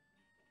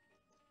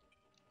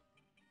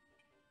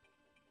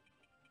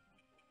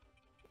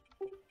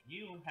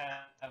 You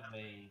have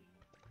a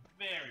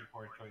very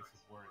poor choice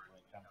of words when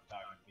it comes to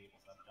talking to people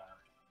sometimes.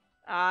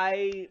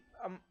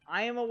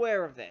 I am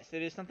aware of this.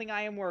 It is something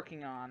I am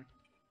working on.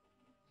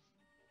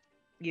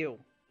 You.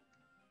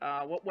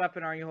 What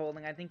weapon are you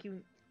holding? I think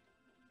you...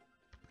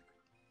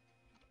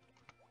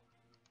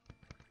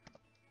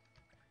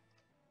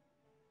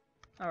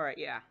 Alright,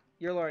 yeah.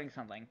 You're learning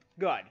something.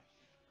 Good.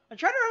 I'm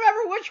trying to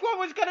remember which one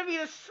was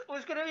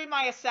gonna be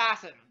my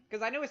assassin.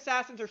 Because I know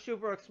assassins are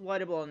super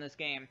exploitable in this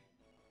game.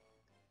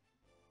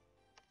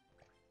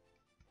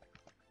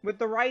 With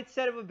the right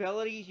set of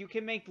abilities, you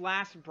can make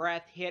Last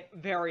Breath hit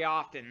very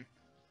often.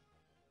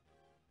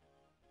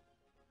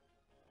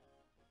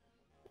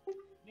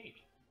 Neat.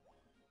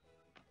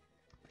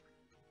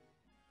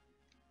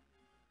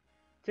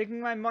 Taking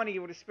my money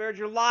would have spared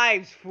your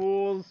lives,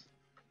 fools.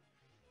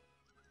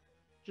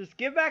 Just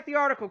give back the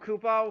article,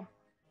 Kupo.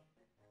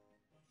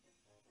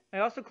 I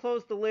also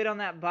closed the lid on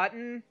that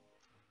button.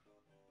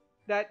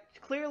 That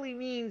clearly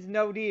means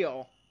no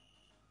deal.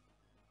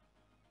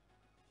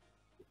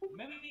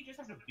 Maybe you just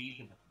have to beat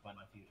him with the button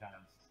a few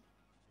times.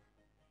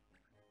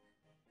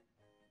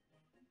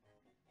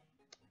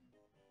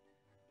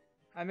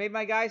 I made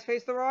my guys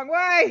face the wrong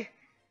way!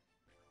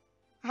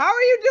 How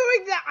are you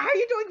doing that? How are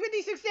you doing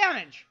 56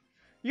 damage?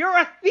 You're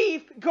a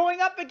thief going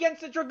up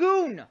against a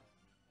Dragoon!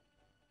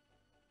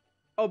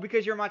 Oh,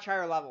 because you're much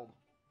higher leveled.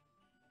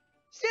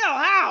 Still,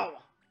 how?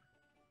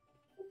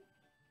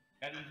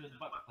 Got into his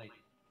butt plate.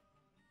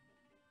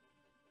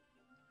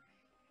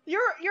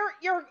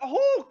 Your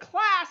whole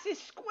class is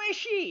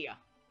squishy!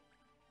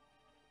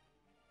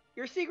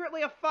 You're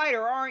secretly a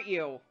fighter, aren't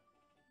you?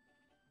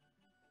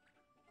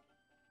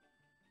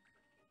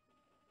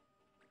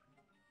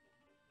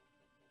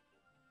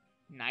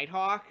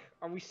 Nighthawk?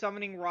 Are we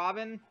summoning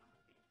Robin?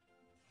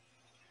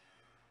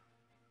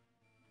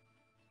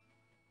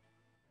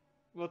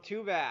 Well,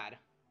 too bad.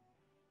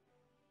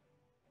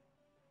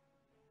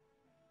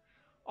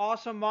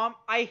 Awesome, Mom.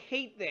 I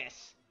hate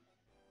this.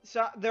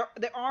 So, there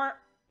aren't,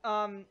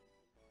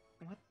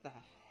 what the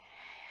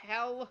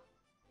hell?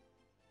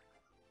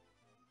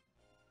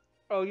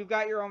 Oh, you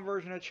got your own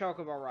version of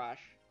Chocobo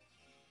Rush.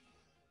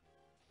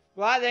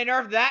 Glad they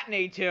nerfed that in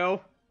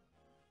A2.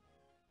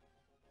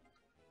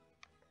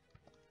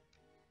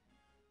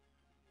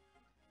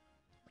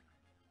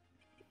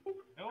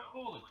 No,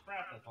 holy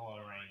crap, that's a lot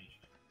of range.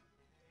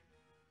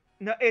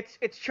 No,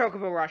 it's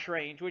Chocobo Rush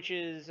range, which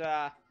is,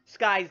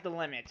 sky's the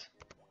limit.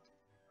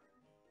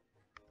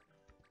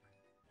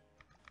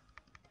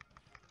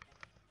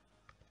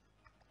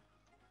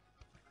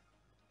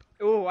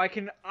 Ooh, I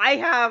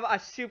have a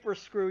super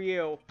screw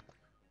you.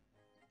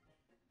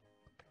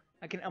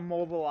 I can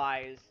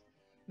immobilize.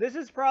 This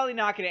is probably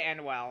not going to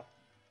end well.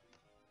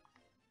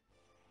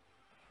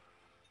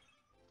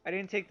 I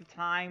didn't take the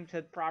time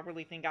to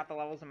properly think out the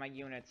levels of my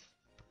units.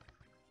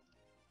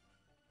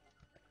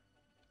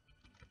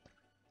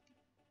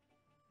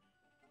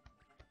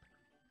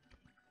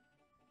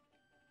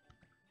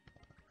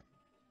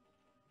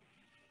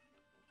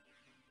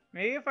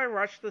 Maybe if I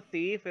rush the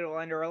thief, it'll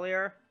end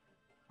earlier.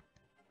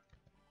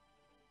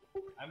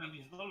 I mean,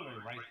 he's literally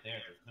right there.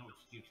 There's no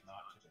excuse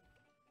not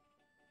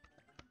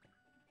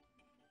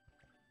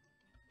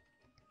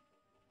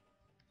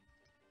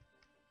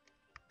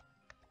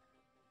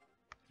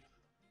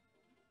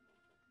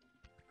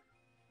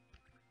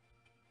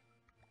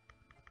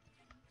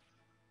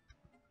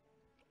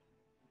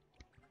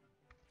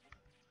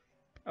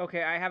to.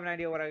 Okay, I have an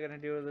idea what I'm going to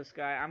do with this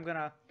guy. I'm going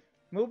to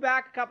move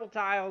back a couple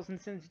tiles, and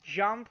since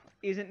jump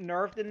isn't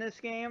nerfed in this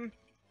game...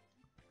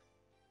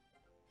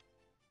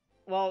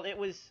 Well,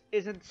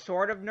 isn't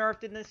sort of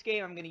nerfed in this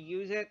game. I'm going to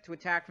use it to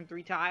attack from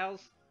 3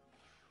 tiles.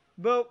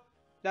 Boop.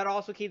 That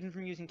also keeps him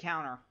from using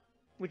counter,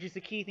 which is the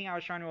key thing I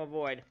was trying to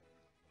avoid.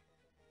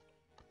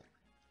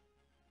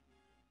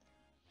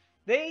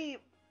 I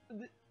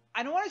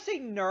don't want to say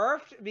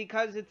nerfed,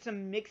 because it's a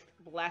mixed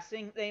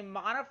blessing. They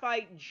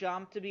modified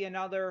jump to be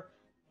another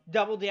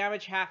double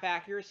damage, half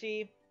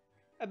accuracy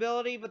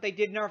ability, but they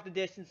did nerf the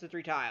distance to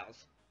 3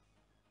 tiles.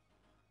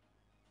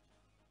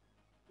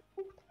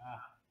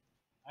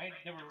 I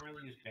never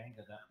really used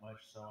Banga that much,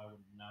 so I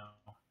wouldn't know.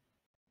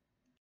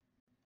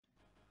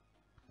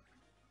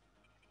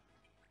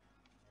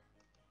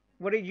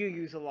 What did you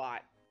use a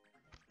lot?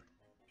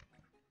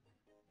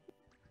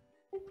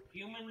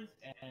 Humans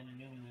and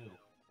New.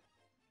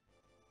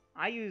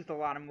 I used a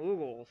lot of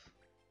Moogles.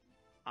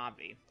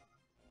 Obvi.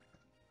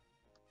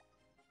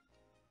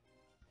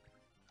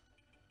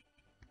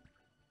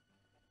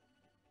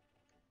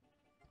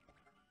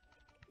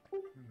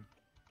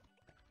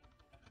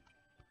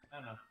 I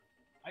don't know.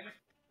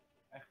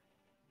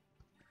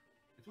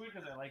 It's weird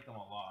because I like them a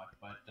lot,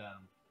 but I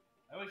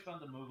always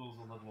found the Moogles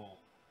a little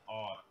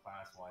odd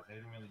class-wise. I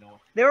didn't really know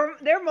what...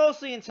 They're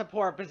mostly in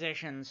support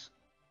positions.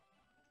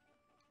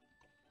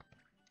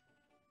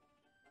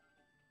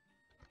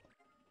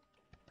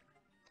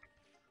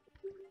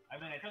 I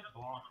mean, I took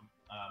Blanc,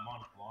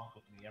 Mont Blanc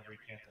with me every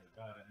chance I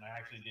got, and I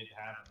actually did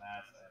have him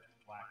as a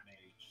Black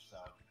Mage, so...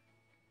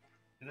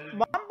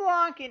 Mont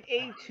Blanc in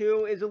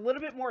A2 is a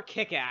little bit more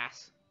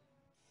kick-ass.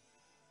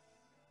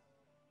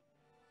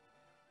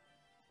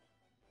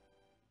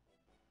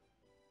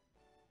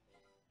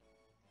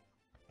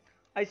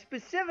 I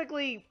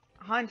specifically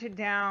hunted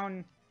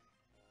down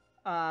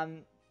I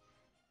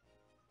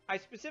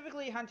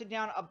specifically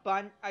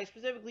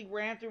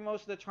ran through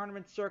most of the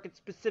tournament circuit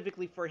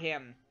specifically for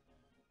him.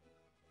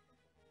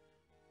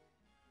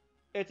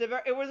 It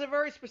was a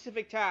very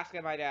specific task,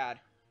 I might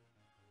add.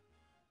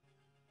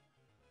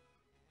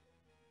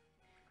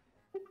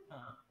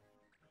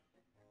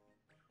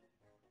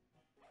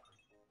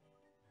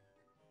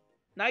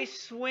 Nice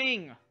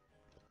swing.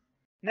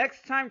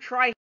 Next time,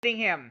 try hitting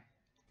him.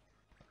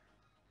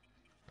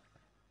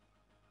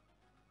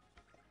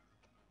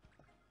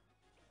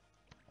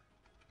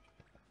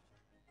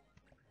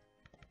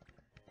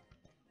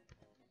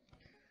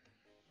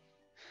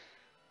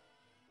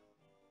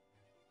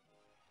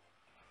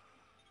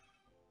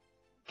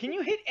 Can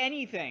you hit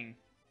anything?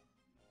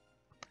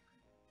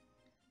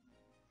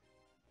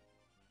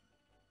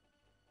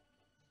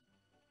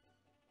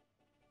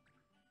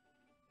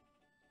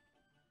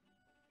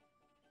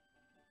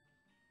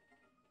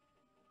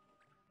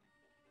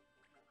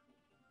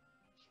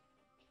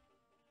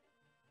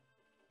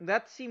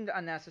 That seemed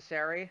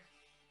unnecessary.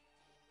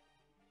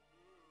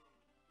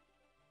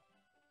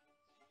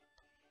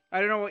 I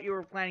don't know what you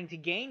were planning to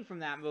gain from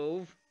that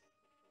move.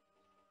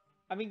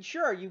 I mean,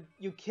 sure,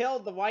 you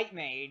killed the white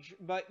mage,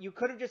 but you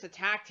could have just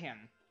attacked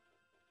him.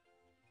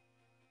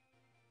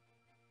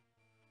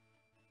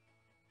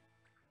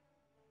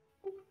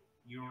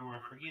 You were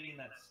forgetting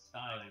that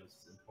style is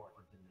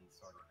important in these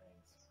sort of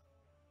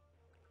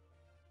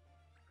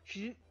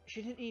things.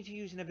 She didn't need to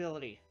use an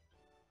ability.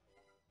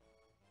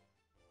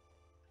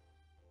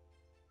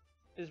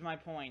 Is my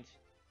point.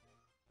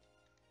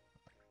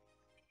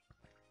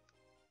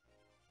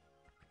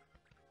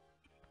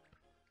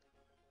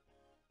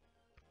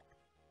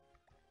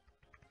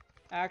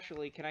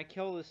 Actually, can I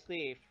kill this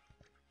thief?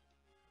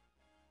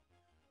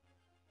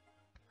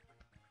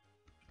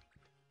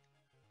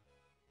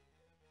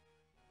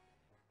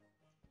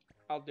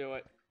 I'll do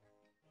it.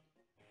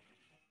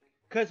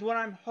 Because what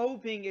I'm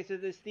hoping is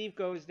that this thief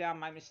goes down,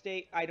 my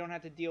mistake, I don't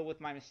have to deal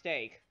with my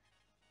mistake.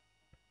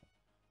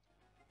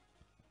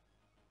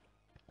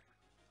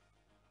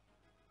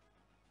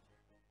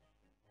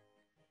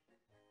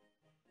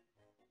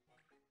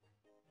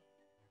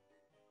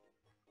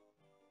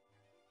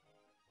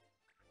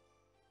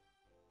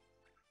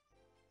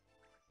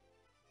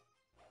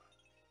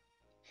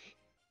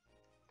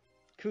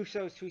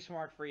 Kuso's too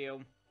smart for you.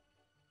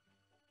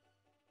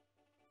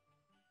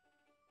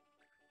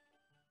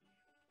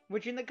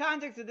 Which in the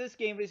context of this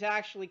game is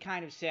actually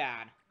kind of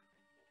sad.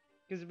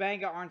 Because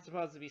manga aren't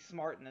supposed to be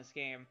smart in this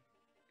game.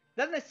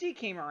 Then the sea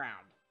came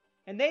around.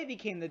 And they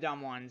became the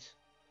dumb ones.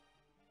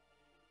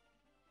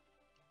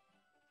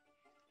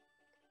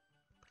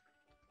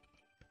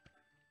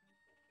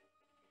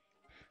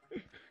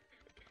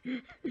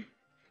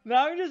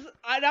 Now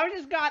I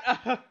just got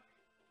a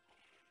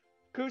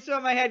Kuso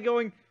in my head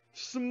going,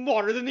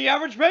 smarter than the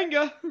average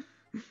manga!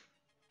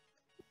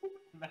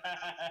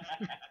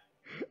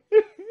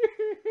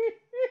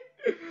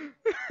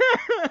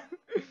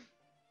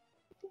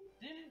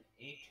 Didn't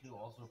A2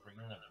 also bring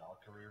in a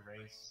Valkyrie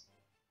race?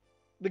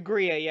 The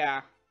Gria,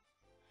 yeah.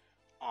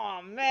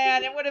 Oh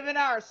man, it would have been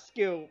our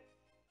scoop.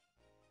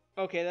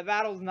 Okay, the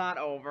battle's not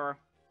over.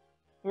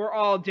 We're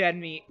all dead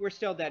meat. We're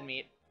still dead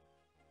meat.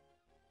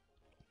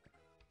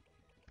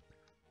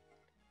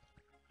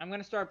 I'm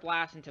gonna start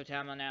blasting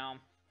Totema now.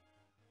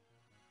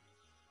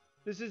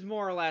 This is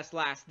more or less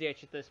last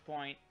ditch at this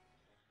point.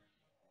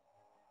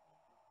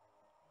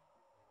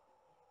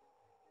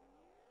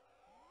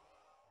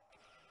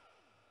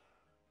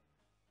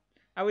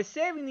 I was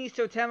saving these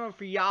Totema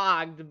for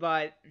Yogd,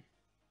 but...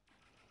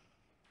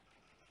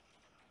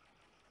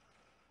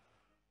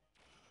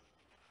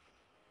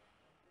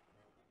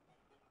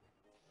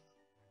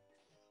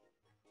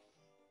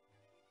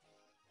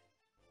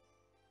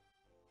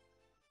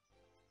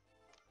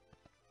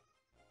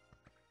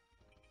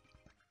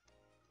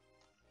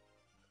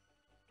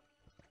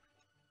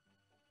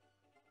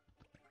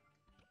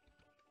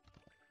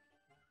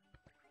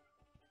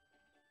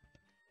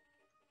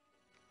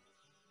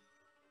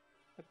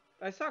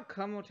 I saw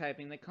Como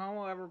typing. Did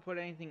Como ever put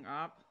anything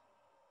up?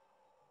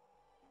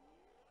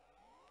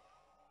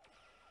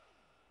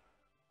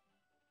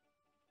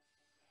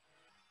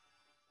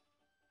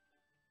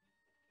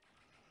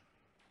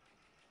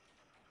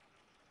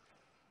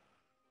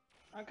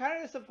 I'm kind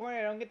of disappointed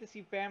I don't get to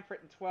see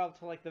Fanfrit in 12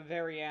 till like the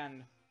very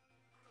end.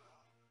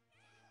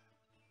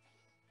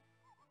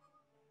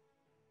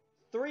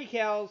 3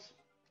 kills.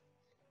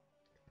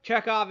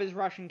 Chekhov is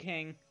Russian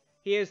king.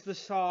 He is the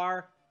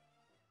Tsar.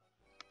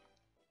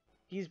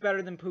 He's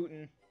better than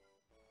Putin.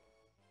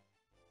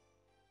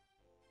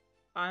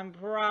 I'm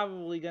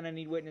probably gonna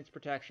need witness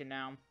protection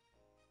now.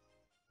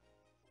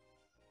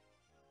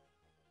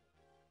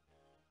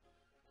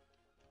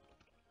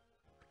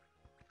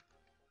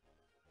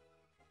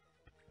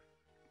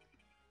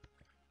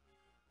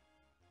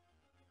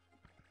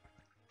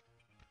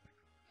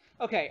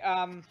 Okay,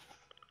 oh,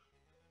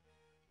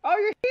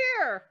 you're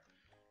here!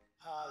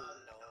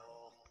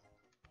 Hello.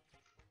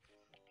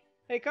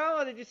 Hey,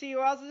 Carlo, did you see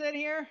who else is in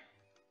here?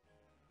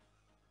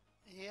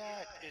 Yeah,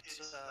 it's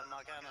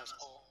Morgana's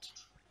alt.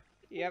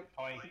 Yep.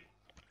 Oi.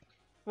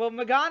 Well,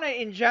 Magana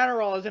in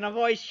general is in a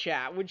voice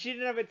chat, which in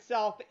and of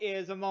itself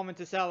is a moment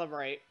to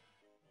celebrate.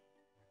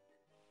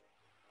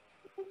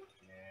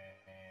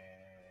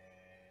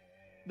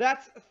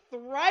 That's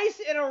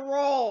thrice in a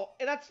row.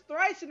 That's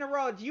thrice in a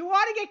row. Do you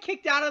want to get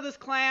kicked out of this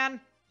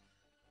clan?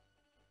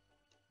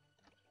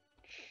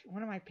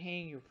 What am I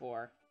paying you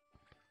for?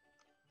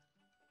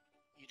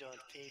 You don't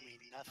pay me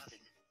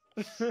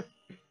nothing.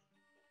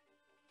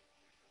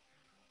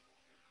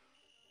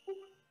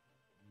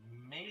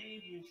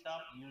 Maybe you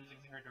stop using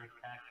her to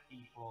attack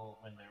people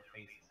when they're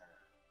facing her.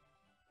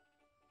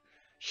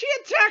 She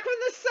attacked from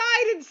the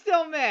side and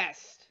still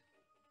missed!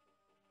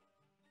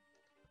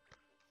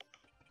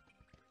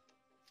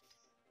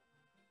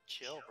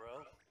 Chill,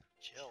 bro.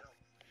 Chill.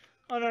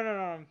 Oh,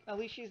 no. At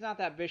least she's not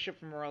that bishop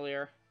from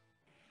earlier.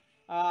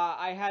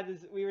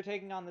 We were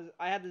taking on this,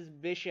 I had this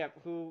bishop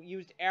who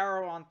used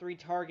arrow on 3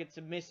 targets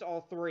and missed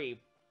all 3.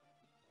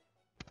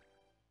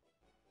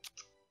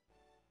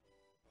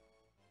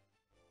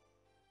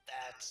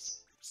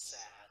 That's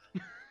sad.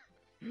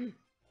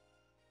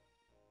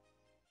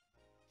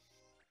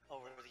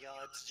 Over the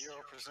odds, 0%,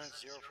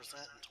 0%,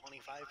 and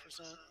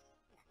 25%.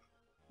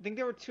 I think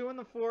there were 2 on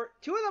the floor.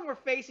 2 of them were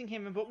facing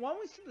him, but one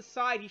was to the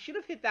side. He should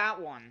have hit that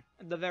one,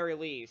 at the very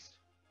least.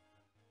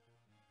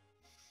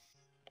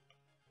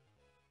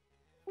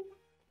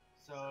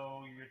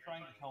 So you're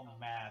trying to tell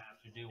math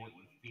to do what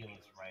you feel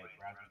is right,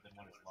 rather than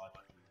what is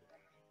logically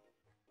right.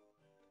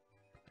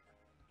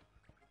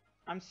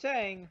 I'm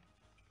saying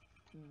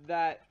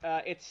that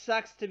it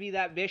sucks to be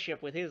that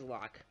bishop with his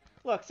luck.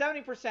 Look,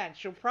 70%.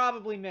 She'll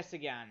probably miss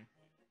again.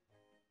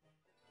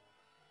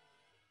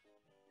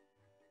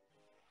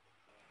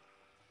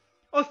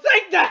 Oh,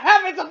 thank the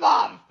heavens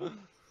above!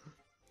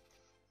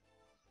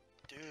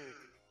 Dude.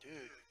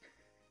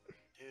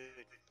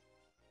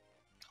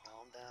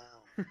 Calm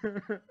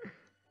down.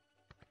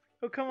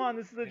 Oh, come on,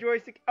 this is the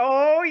joystick.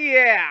 Oh,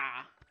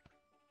 yeah!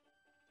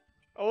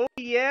 Oh,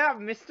 yeah,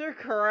 Mr.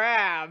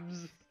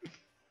 Krabs.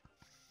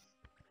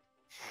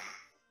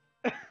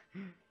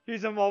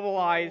 He's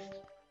immobilized.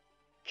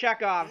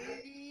 Check off.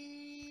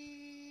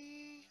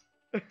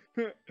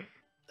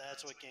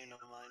 That's what came to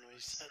mind when he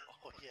said,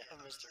 "Oh yeah,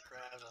 Mr.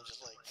 Krabs." I'm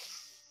just like,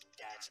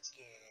 that's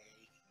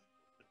gay.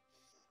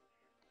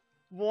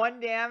 1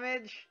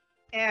 damage?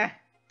 Eh.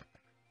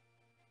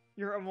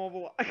 You're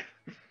immobilized.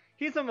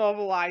 He's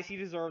immobilized. He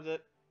deserves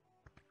it.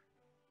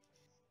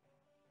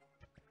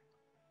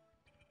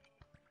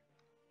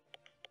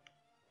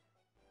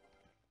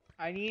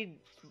 I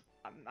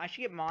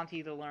should get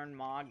Monty to learn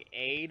Mog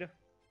Aid.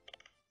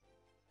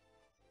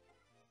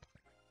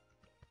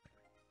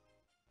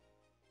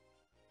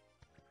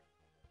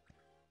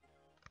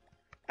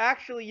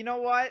 Actually, you know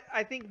what?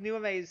 I think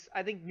Nume's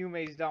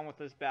done with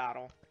this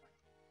battle.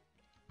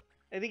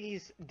 I think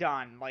he's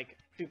done, like,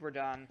 super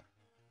done.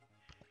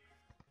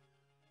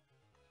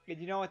 And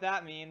you know what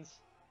that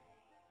means?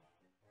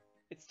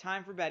 It's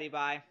time for Betty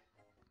Bye.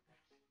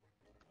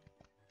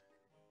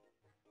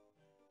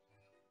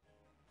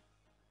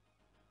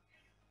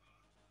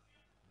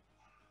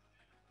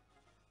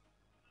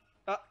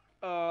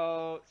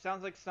 Uh-oh.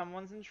 Sounds like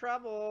someone's in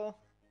trouble.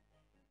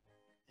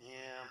 Yeah.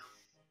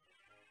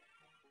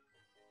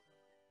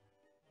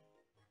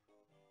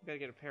 Gotta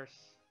get a pair.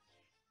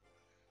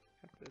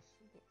 Cut this.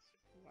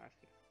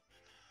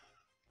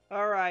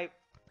 Alright.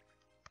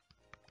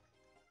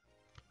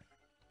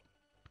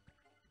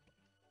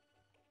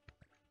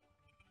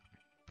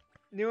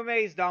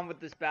 Nume's done with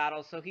this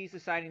battle, so he's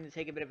deciding to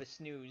take a bit of a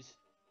snooze.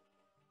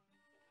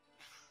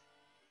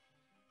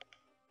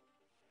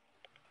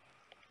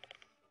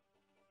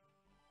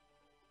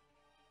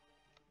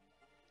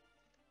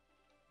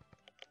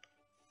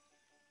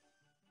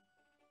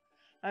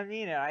 I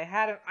mean,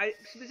 I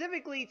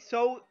specifically,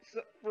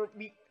 for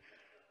me,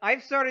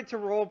 I've started to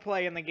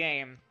roleplay in the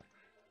game.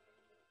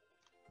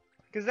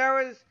 Because there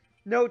was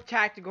no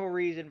tactical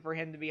reason for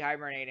him to be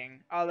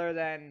hibernating, other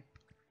than,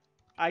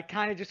 I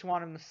kind of just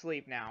want him to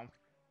sleep now.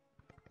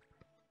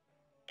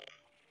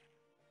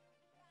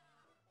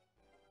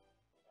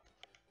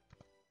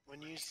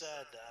 When you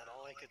said that,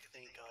 all I could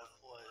think of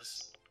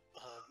was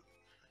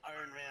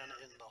Iron Man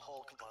in the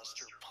Hulk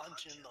Buster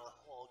punching the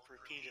Hulk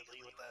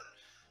repeatedly with that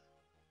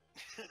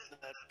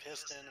that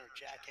piston or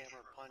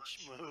jackhammer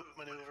punch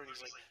maneuver, and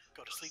he's like,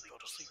 "Go to sleep, go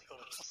to sleep, go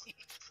to sleep."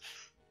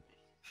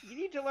 You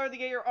need to learn to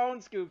get your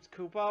own scoops,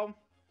 Kupo.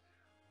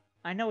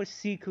 I know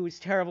Siku is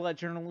terrible at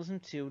journalism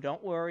too.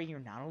 Don't worry, you're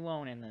not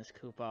alone in this,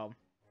 Kupo.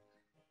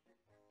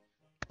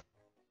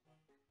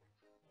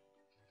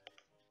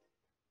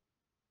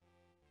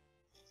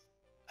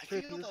 I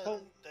feel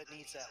that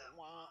needs that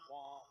wah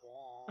wah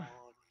wah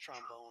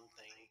trombone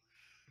thing.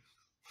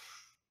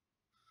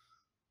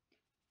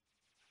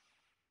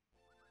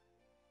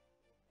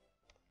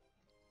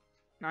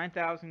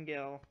 9,000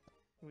 gil.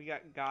 We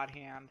got God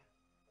Hand.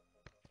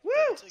 Woo!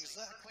 That's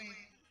exactly.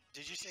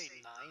 Did you say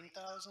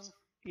 9,000?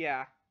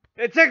 Yeah.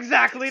 It's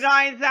exactly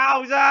 9,000!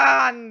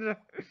 Damn it.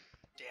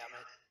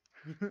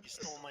 You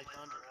stole my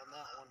thunder on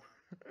that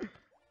one.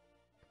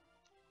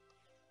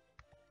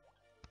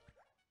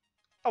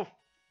 Oh.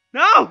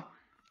 No!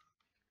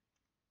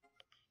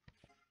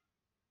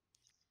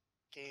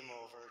 Game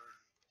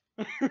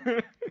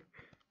over.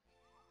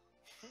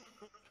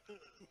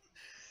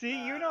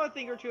 See, you know a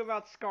thing or two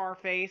about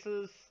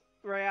Scarfaces,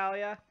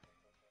 Realia.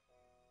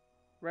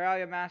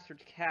 Realia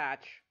mastered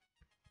catch.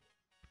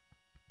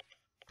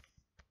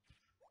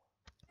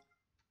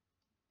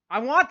 I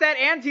want that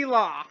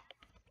anti-law!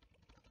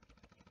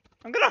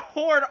 I'm gonna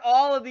hoard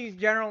all of these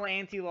general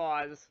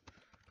anti-laws.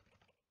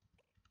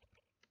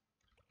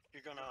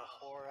 You're gonna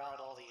whore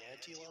out all the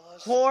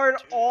anti-laws? Hoard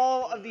Dude,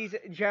 all of these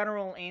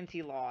general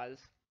anti-laws.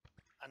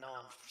 I know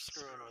I'm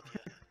screwing with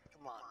you.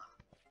 Come on.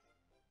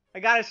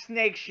 I got a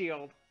snake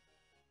shield.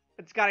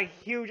 It's got a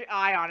huge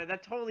eye on it.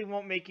 That totally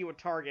won't make you a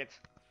target.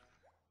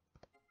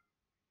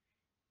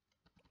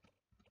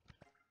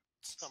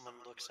 Someone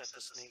looks at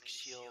the snake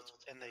shield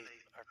and they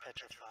are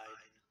petrified.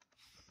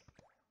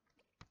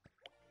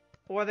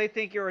 Or they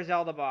think you're a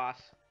Zelda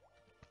boss.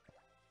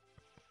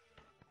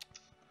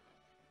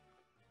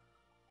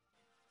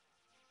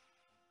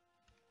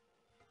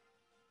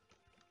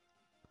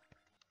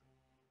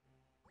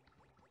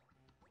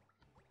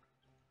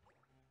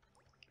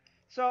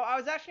 So, I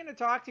was actually going to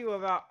talk to you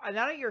about,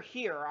 now that you're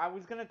here, I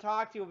was going to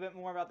talk to you a bit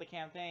more about the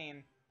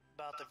campaign.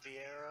 About the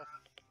Viera?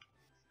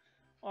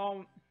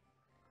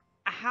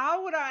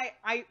 How would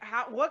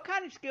what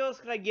kind of skills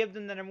could I give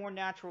them that are more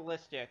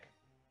naturalistic?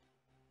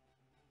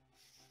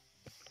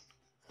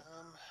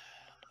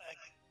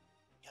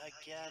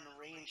 Again,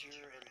 Ranger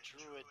and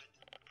Druid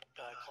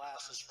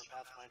classes for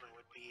Pathfinder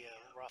would be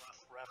a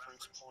rough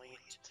reference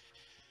point.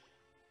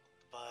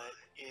 But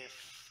if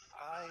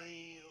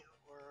I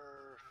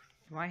were...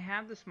 Do I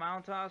have the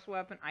Smile Toss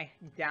weapon? I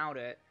doubt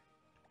it.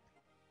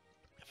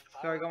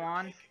 Sorry, go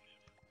on. If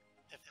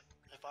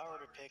I were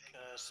to pick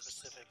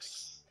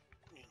specifics,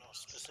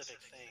 specific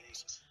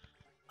things,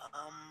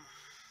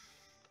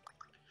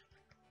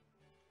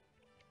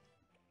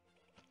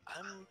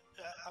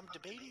 I'm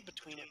debating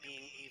between it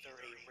being either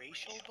a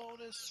racial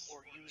bonus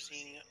or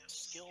using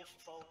skill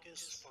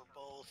focus for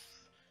both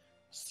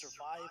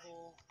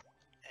survival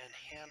and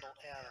handle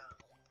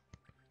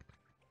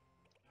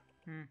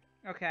animal.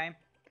 Okay.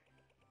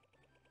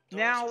 Those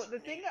Now, are the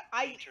thing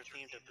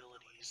nature-themed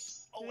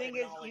abilities. The thing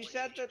is,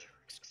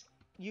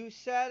 you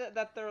said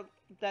that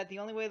the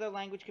only way their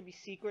language can be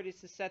secret is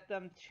to set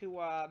them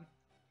to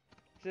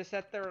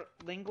set their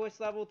linguist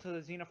level to the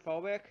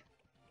xenophobic.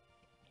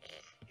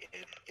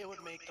 It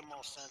would make the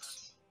most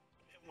sense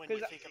when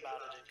you think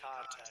about it in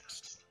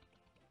context.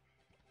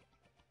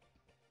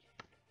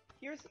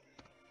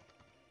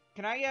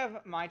 Can I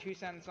give my 2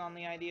 cents on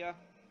the idea?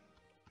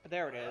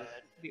 There it is.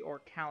 The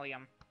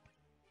Orcalium.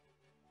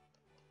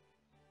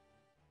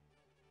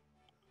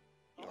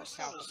 That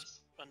was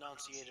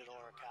enunciated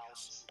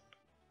Oracals.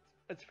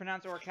 It's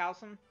pronounced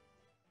Orcalsum?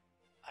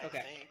 I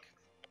think.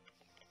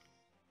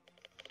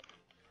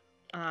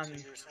 So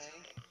you're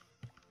saying?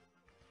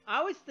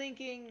 I was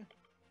thinking,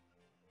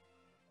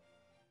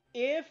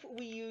 if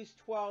we use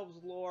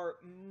 12's lore,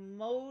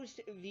 most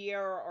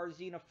Viera are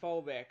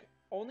xenophobic.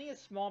 Only a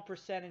small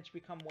percentage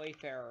become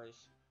wayfarers.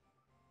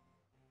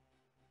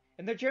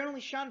 And they're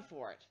generally shunned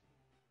for it.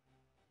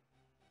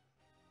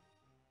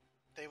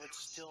 They would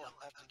still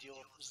have to deal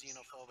with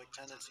xenophobic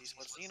tendencies.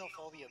 What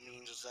xenophobia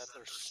means is that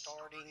their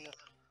starting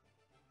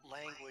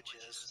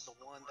languages, the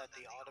one that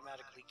they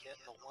automatically get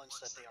and the ones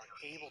that they are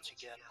able to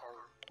get, are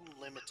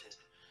limited.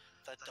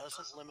 That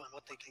doesn't limit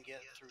what they can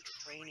get through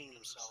training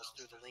themselves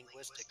through the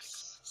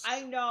linguistics.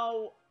 I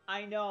know.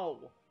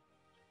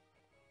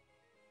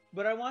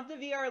 But I want the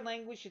VR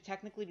language to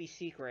technically be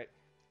secret.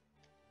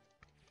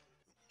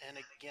 And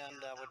again,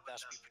 that would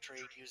best be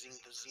portrayed using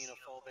the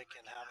xenophobic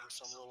and having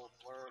some little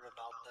blurb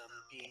about them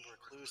being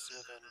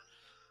reclusive and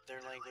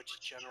their language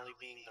generally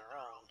being their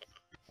own.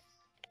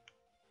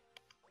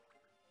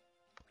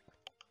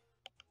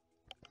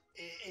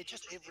 It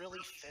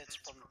really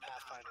fits from the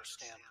Pathfinder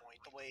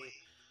standpoint, the way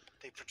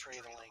they portray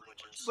the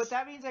languages. But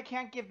that means I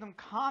can't give them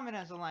common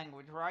as a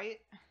language, right?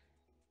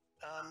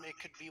 It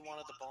could be one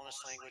of the bonus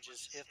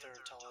languages if their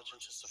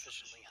intelligence is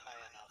sufficiently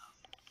high enough.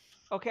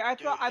 Okay, I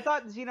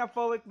thought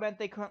xenophobic meant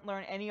they couldn't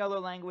learn any other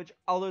language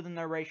other than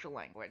their racial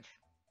language.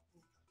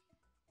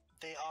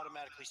 They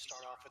automatically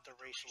start off with their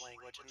racial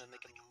language, and then they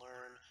can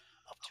learn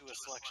up to a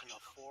selection of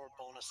 4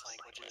 bonus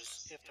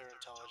languages if their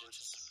intelligence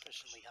is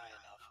sufficiently high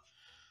enough.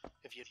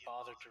 If you'd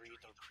bothered to read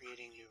the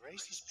Creating New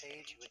Races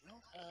page, you would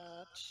know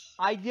that.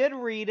 I did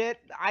read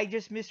it, I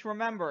just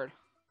misremembered.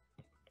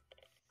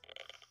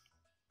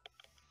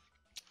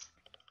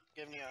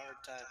 Give me a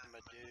hard time, my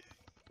dude.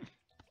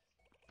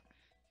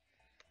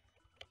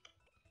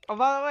 Oh,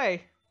 by the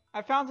way,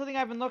 I found something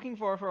I've been looking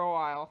for a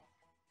while.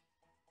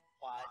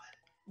 What?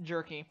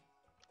 Jerky.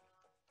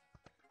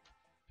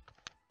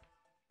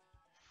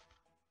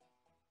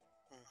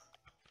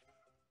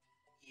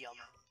 Yum.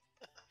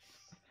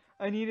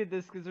 I needed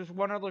this because there's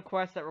one other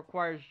quest that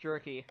requires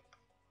jerky.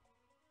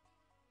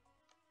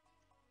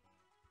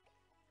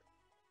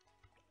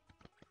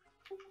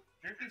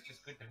 Jerky's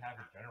just good to have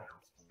in general.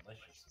 It's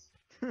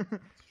delicious.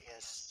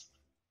 Yes.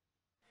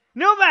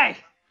 Nube!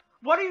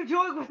 What are you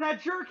doing with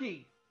that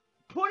jerky?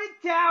 Put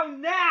it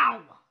down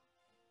now!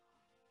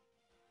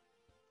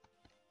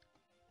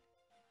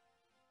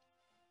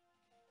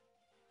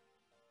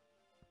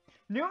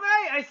 Nube,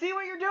 I see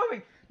what you're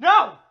doing!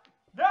 No!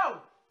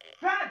 No!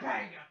 Bad,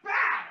 Panga!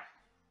 Bad!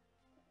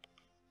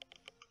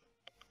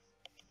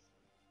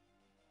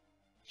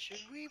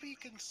 Should we be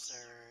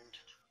concerned?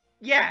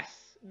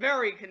 Yes!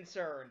 Very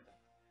concerned.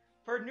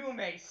 For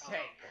Nume's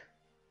sake.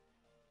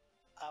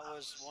 I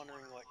was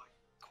wondering what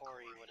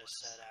Corey would have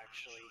said,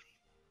 actually,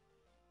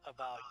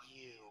 about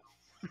you.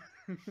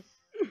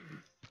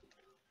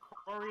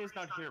 Corey is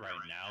not here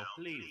right now.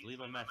 Please leave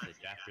a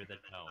message after the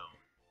tone.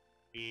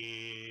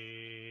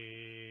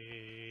 Beep.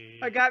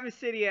 I got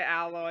Mysidia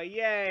alloy.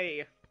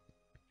 Yay!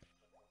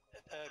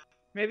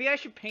 Maybe I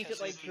should paint it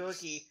like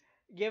jerky.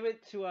 Give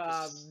it to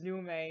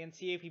Nume and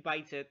see if he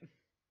bites it.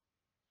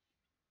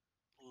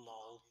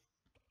 Lol.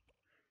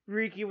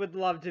 Riki would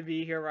love to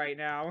be here right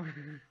now.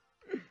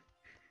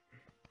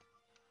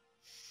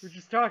 We're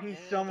just talking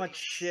so much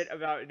shit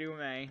about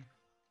Nume.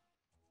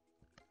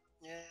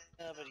 Yeah,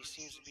 but he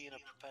seems to be in a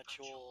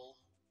perpetual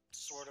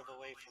sort of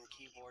away from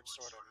keyboard,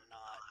 sort of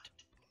not.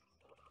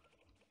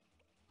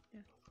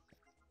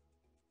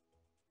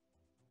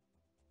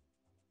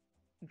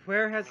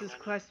 Where has this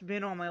quest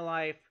been all my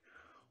life?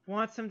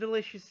 Want some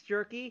delicious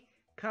jerky?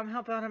 Come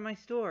help out at my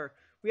store.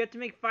 We have to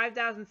make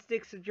 5,000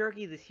 sticks of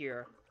jerky this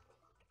year.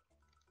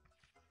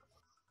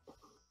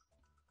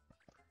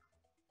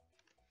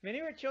 Many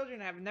of our children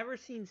have never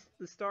seen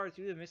the stars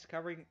due to mist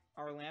covering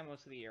our land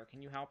most of the year.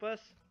 Can you help us?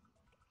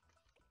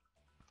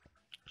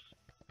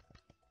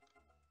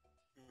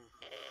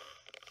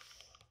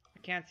 I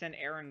can't send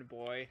errand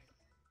boy.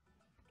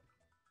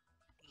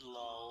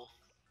 Lol.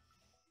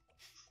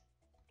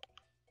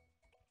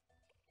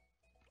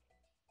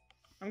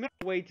 I'm gonna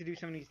wait to do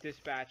some of these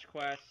dispatch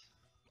quests.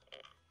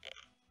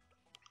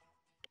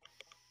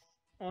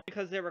 Only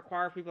because they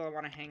require people I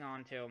want to hang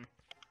on to.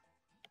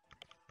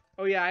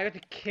 Oh yeah, I have to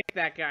kick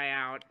that guy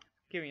out.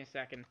 Give me a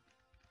second.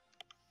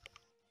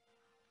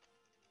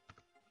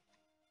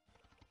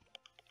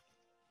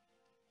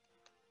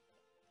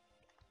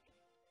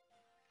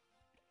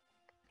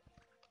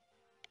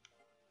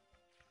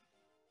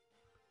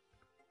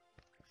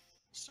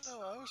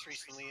 So, I was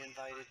recently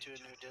invited to a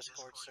new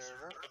Discord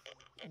server.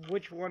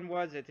 Which one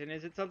was it? And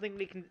is it something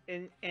we can...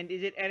 And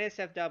is it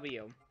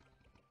NSFW?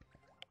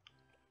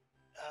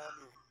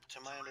 To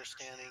my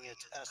understanding,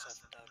 it's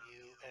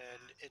SFW,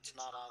 and it's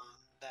not on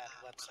that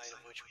website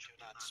of which we do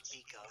not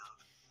speak of.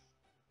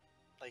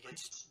 Like,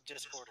 it's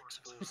Discord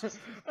exclusive.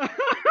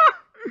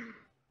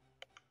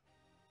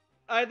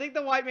 I think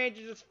the white mage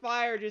just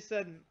fired, just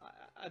said,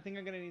 I think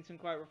I'm gonna need some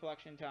quiet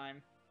reflection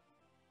time.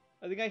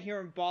 I think I hear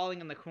him bawling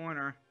in the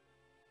corner.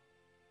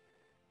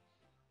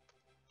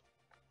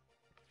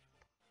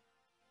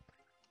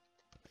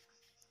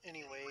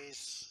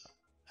 Anyways,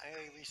 I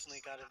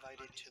recently got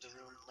invited to the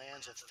room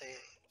Lands of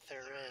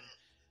Therin,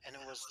 and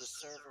it was the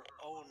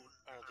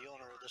the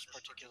owner of this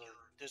particular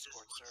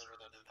Discord server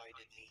that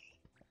invited me.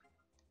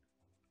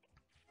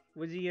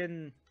 Was he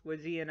in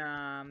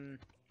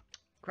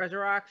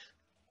Krezarox?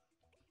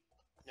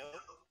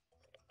 Nope.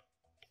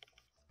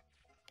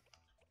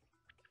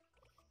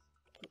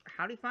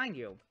 How'd he find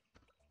you?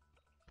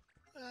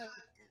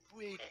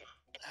 We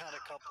had a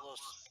couple of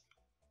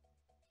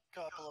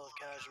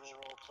casual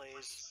role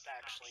plays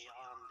actually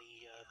on the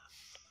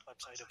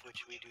website of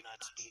which we do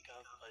not speak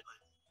of, but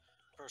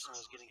the person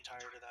was getting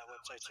tired of that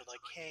website, so like,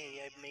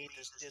 hey, I made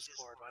this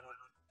Discord, why don't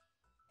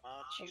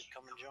you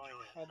come and join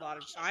it? Hold on,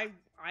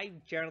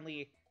 I'm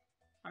generally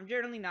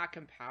not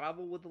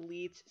compatible with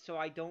elites, so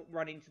I don't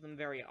run into them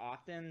very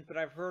often, but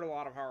I've heard a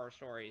lot of horror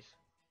stories.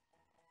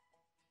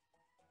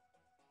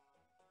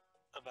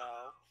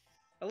 About?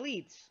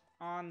 Elites,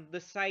 on the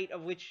site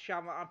of which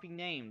shall not be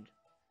named.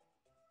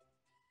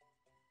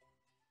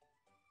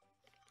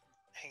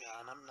 Hang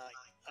on, my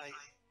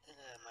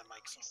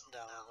mic's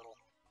down a little.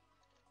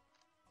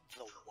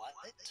 The what?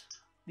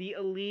 The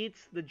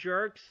elites, the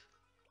jerks?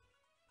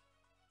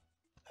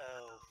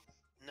 Oh,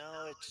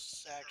 no,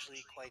 it's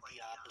actually quite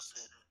the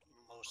opposite,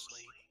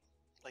 mostly.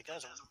 Like,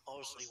 that's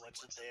mostly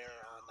what's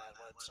there on that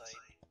website.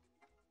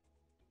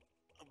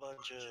 A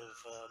bunch of,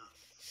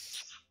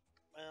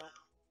 well...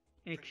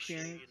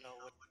 Inexperienced? Sure you know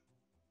what...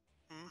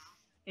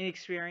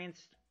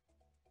 Inexperienced?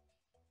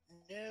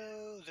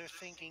 No, they're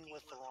thinking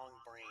with the wrong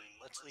brain.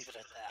 Let's leave it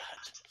at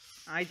that.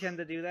 I tend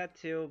to do that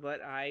too,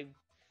 but I've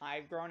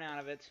grown out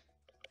of it.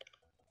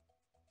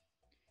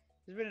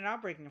 There's been an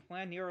outbreak in a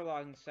planned near a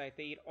logging site.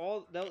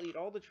 They'll eat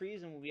all the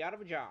trees and we'll be out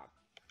of a job.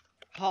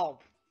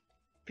 Help.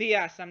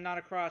 P.S. I'm not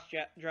a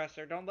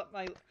cross-dresser. Don't let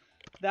my...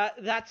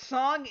 That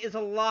song is a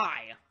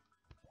lie.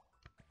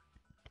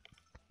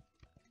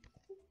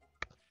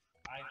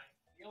 I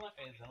feel like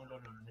I zoned out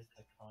and missed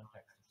the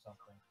context of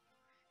something.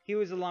 He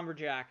was a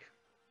lumberjack.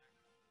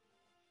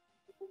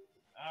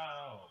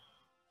 Oh.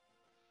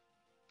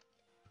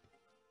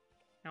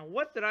 Now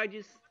what did I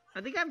just...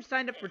 I think I'm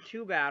signed up for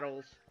 2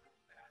 battles.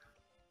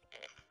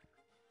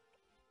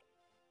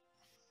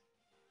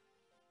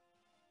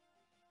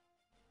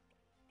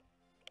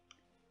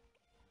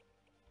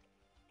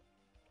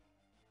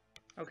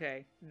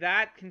 Okay,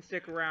 that can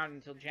stick around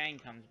until Jane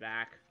comes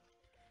back.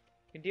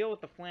 You can deal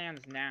with the flans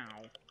now.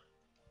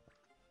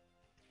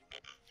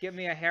 Give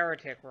me a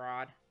heretic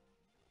rod.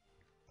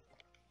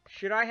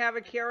 Should I have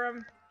a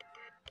Kirim?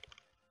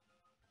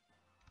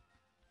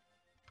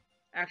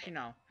 Actually,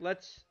 no.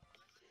 Let's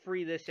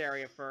free this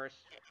area first.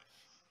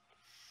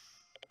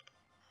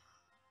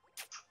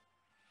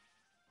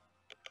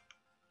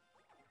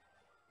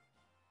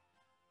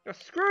 Oh,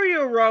 screw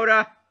you,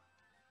 Rhoda!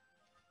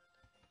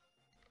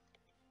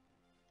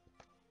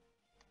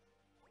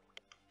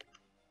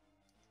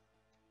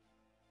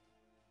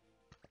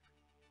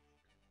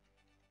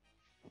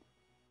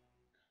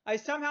 I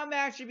somehow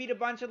managed to beat a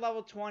bunch of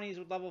level 20s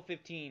with level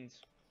 15s.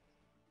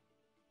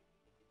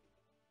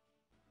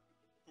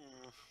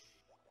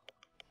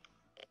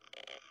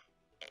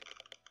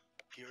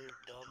 Pure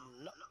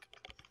dumb luck.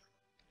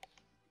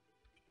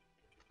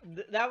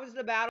 That was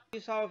the battle you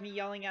saw of me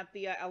yelling at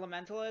the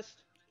Elementalist?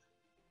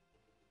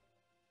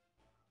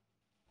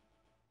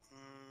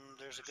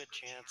 There's a good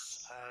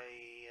chance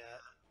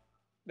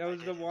That was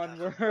the didn't one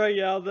have- where I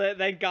yelled at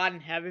thank God in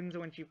heavens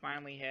when she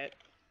finally hit.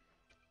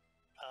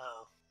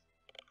 Oh.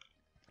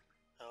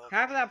 Okay.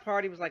 Half of that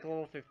party was like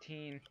level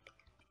 15.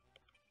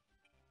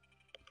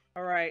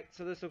 Alright,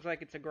 so this looks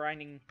like it's a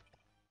grinding...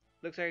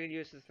 Looks like I can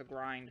use this to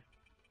grind.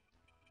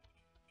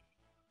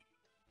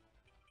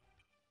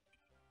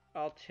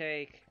 I'll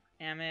take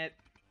Emmett.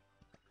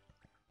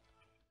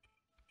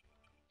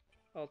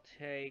 I'll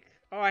take...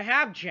 Oh, I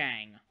have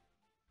Jang!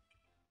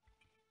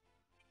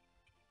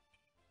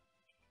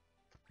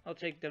 I'll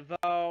take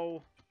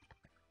DeVoe.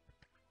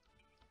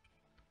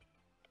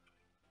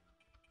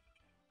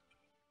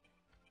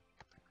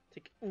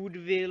 Take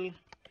Udvil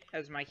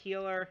as my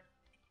healer.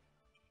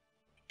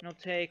 And I'll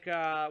take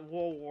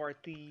Woolwart,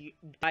 the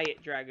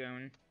Diet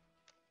Dragoon.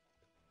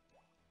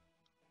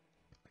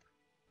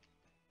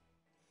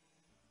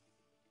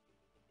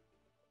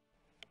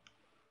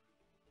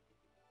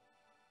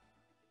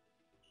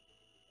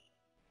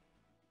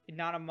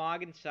 Not a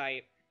Mog in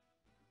sight.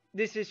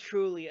 This is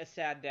truly a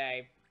sad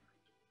day.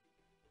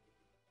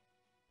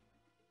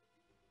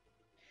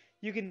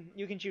 You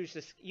can choose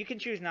this. You can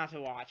choose not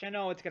to watch. I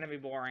know it's gonna be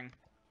boring.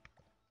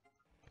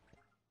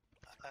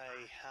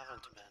 I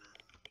haven't been.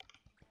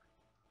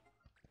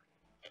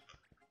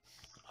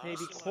 Maybe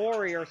Honestly, when I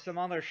Corey try- or some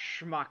other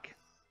schmuck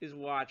is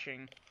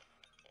watching.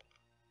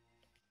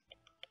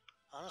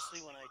 Honestly,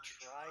 when I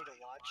try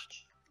to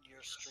watch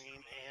your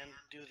stream and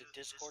do the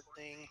Discord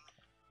thing,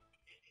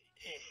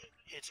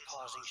 it's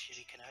causing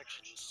shitty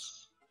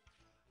connections.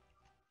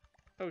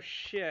 Oh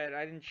shit,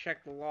 I didn't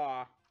check the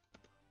law.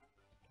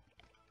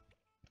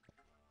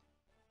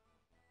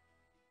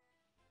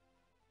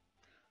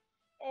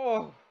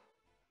 Oh,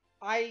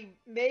 I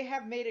may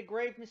have made a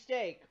grave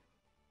mistake.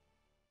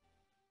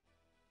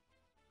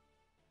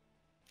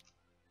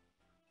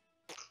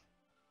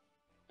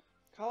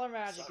 Color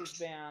magic is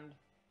banned.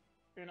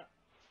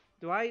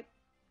 Do I...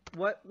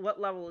 What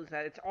level is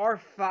that? It's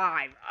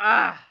R5.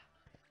 Ah!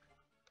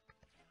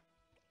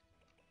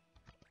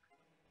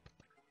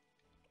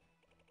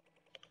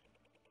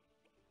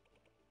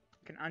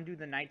 Can undo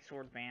the Night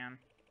Sword ban.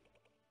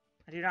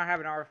 I do not have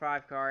an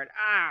R5 card.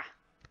 Ah!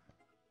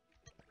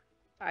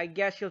 I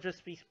guess you'll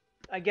just be...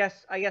 I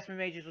guess my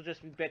mages will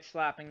just be bitch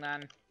slapping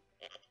then.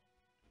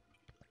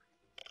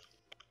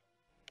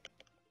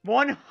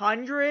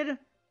 100? You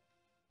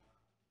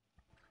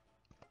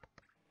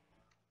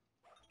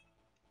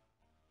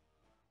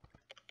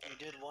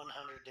did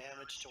 100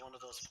 damage to one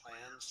of those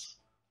plans.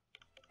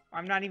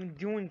 I'm not even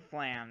doing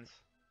flans.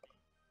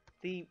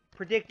 The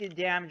predicted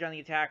damage on the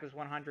attack was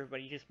 100, but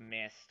he just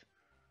missed.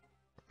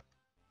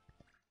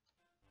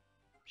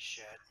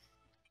 Shit.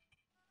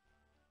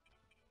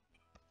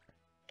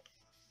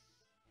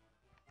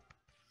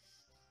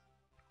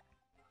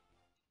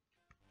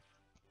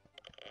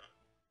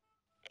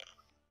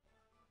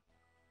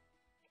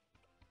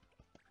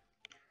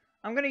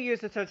 I'm gonna use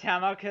the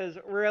Totema, because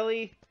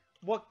really,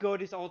 what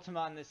good is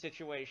Ultima in this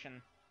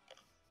situation?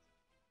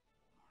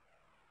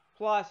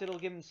 Plus, it'll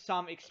give him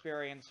some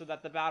experience, so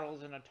that the battle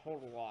isn't a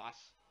total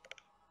loss.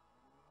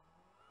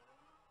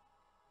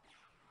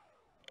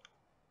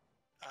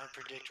 I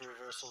predict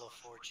reversal of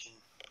fortune.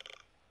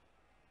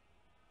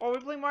 Oh,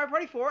 we're playing Mario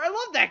Party 4? I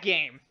love that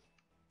game!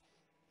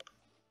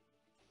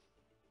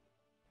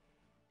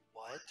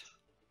 What?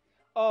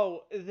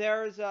 Oh,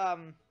 there's a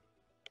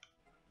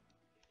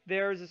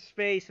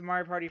space in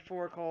Mario Party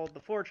 4 called the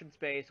Fortune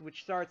Space,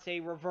 which starts a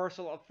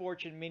reversal of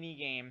fortune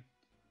minigame.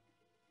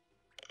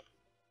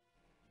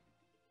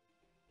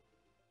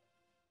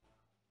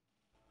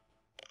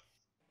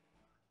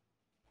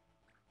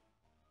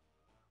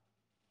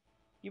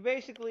 You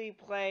basically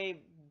play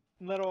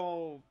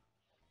little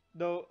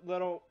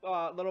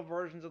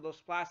versions of those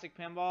plastic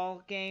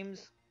pinball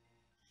games,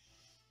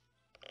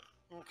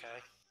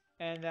 Okay.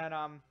 and then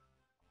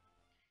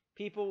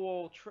people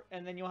will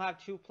and then you'll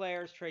have two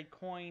players trade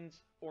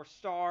coins or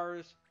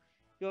stars.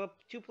 You'll have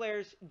two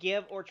players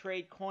give or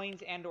trade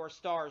coins and or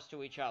stars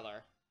to each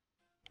other.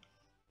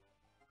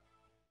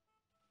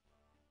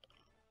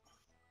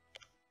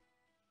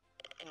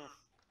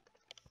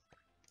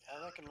 Yeah,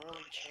 that can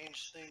really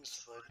change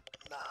things, but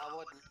nah, I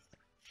wouldn't.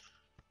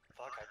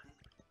 Fuck,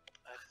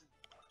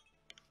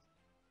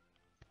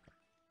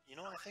 You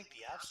know, I think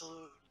the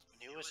absolute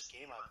newest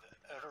game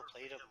I've ever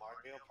played of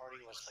Mario Party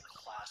was the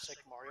classic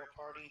Mario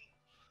Party.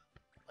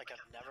 Like,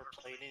 I've never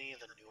played any of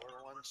the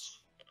newer ones.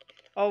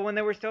 Oh, when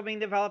they were still being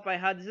developed by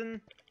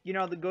Hudson? You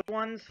know, the good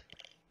ones?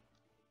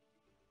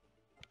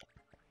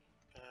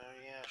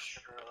 Yeah,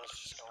 sure, let's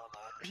just go on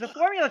that. The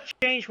formula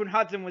changed when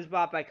Hudson was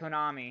bought by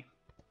Konami.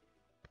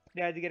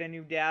 They had to get a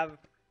new dev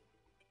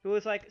who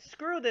was like,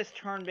 screw this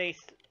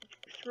turn-based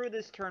Screw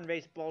this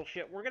turn-based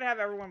bullshit. We're gonna have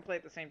everyone play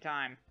at the same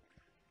time.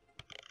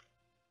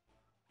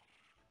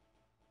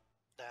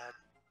 That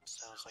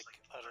sounds like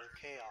utter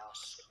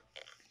chaos.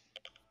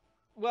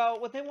 Well,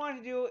 what they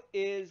wanted to do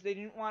is they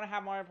didn't want to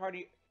have Mario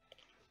Party.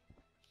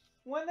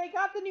 When they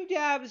got the new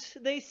dabs,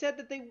 they said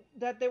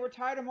that they were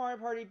tired of Mario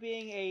Party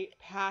being a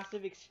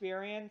passive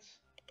experience.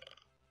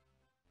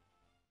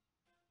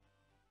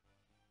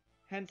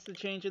 Hence the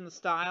change in the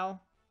style.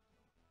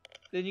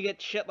 Then you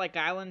get shit like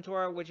Island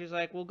Tour, which is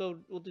like we'll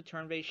do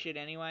turn-based shit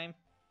anyway.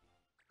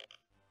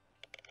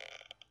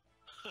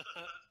 I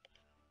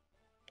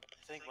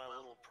think my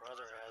little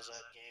brother has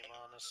that game,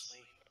 honestly.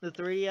 The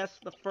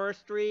 3DS, the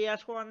first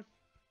 3DS one.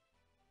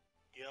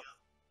 Yep.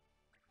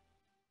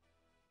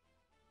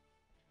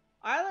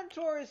 Island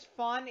Tour is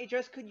fun, it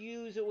just could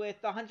use it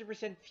with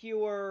 100%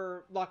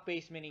 fewer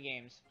luck-based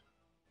minigames.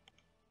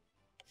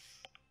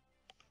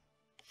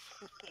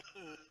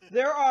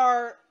 There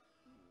are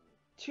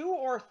 2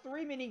 or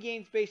 3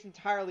 minigames based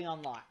entirely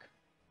on luck.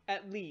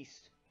 At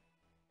least.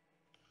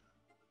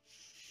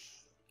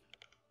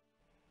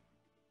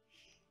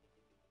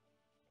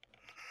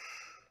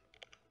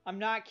 I'm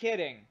not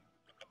kidding.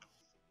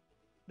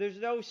 There's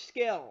no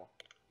skill.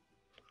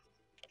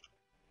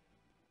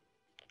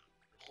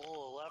 Pull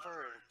a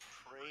lever and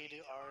pray to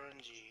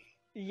RNG.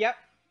 Yep.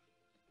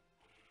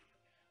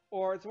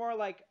 Or it's more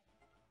like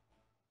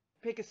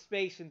pick a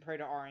space and pray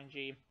to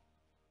RNG.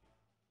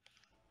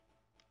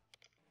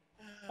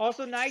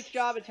 Also, nice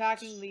job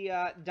attacking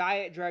the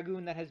Diet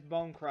Dragoon that has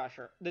Bone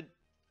Crusher.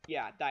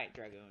 Diet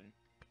Dragoon.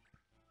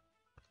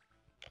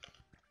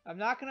 I'm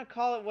not gonna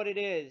call it what it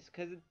is,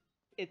 because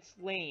it's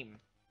lame.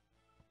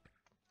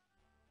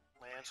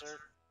 Lancer?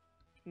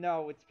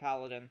 No, it's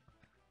Paladin.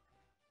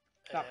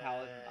 It's not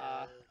Paladin.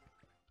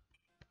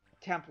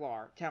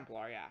 Templar.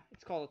 Templar, yeah.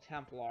 It's called a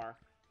Templar.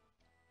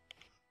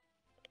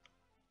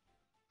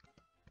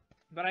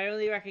 But I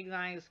only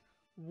recognize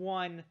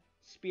one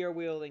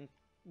spear-wielding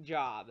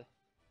job,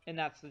 and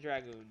that's the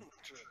Dragoon.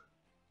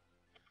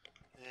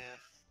 Yeah.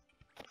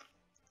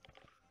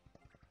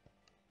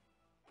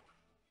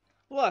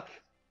 Look,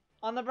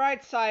 on the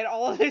bright side,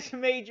 all of this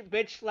major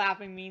bitch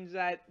slapping means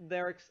that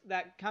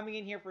that coming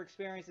in here for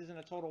experience isn't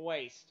a total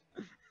waste.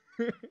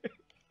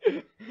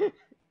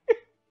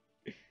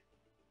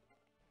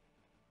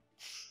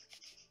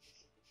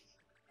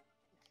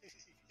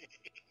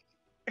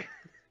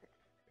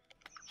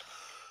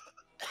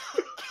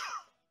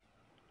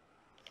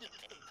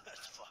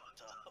 That's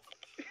fucked up.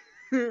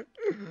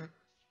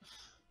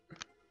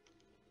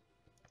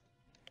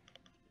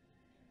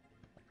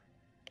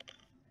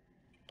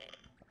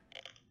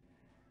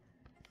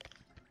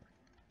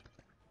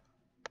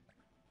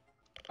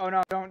 Oh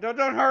no,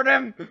 don't hurt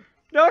him!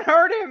 Don't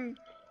hurt him!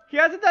 He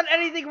hasn't done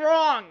anything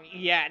wrong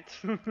yet.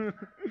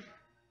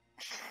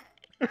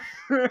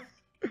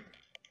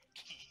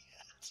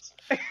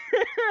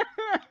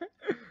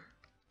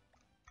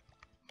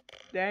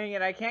 Dang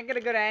it, I can't get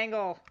a good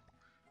angle.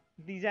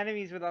 These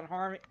enemies without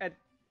harming I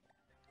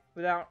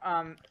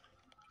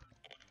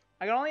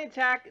can only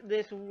attack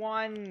this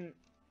one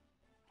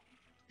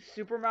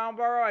Super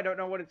Malboro. I don't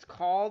know what it's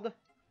called.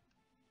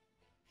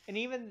 And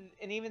even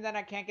then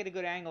I can't get a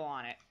good angle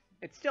on it.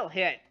 It still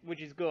hit, which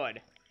is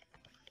good.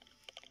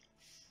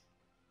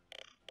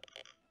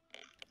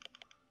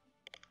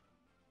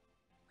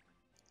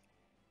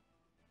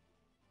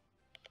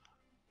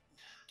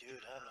 Dude,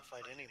 having to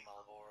fight any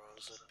Malboro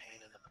is a pain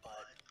in the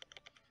butt.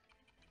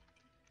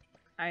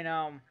 I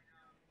know.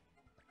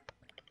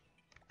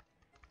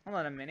 Hold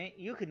on a minute.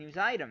 You can use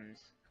items.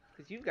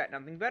 Because you've got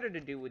nothing better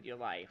to do with your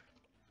life.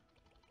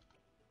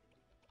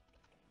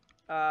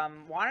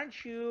 Why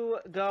don't you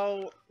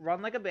go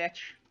run like a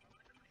bitch.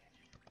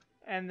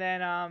 And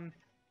then,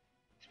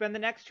 spend the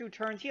next 2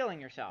 turns healing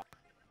yourself.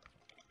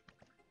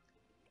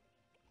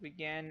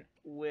 Begin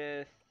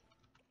with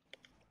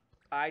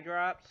eye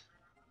drops.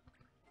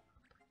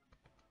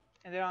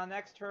 And then on the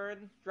next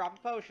turn, drop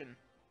a potion.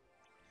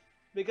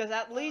 Because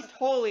at least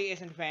Holy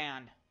isn't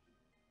banned.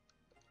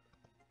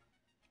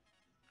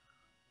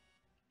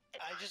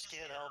 I just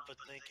can't help but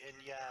think, and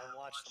yeah,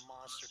 watch the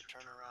monster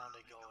turn around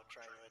and go and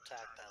try to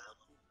attack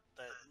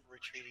that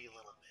retreaty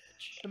little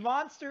bitch. The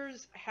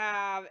monsters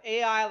have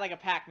AI like a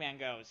Pac-Man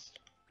ghost.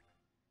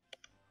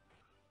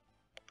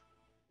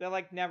 They're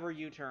like never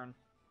U-turn.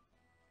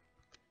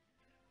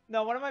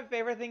 No, one of my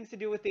favorite things to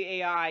do with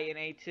the AI in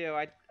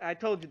A2, I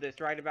told you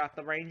this, right, about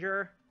the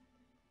Ranger?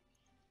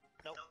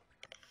 Nope.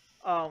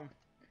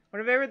 One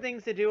of my favorite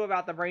things to do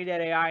about the Brain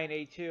Dead AI in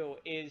A2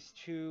 is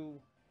to,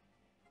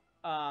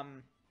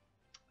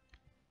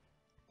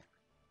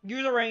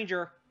 use a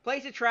Ranger,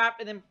 place a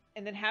trap, and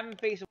then have him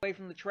face away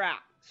from the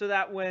trap. So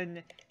that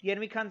when the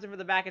enemy comes in for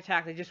the back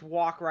attack, they just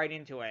walk right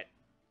into it.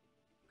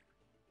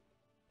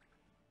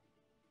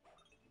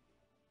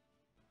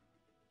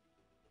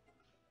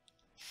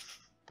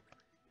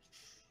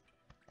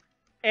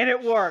 And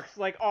it works,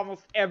 like,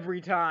 almost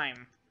every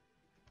time.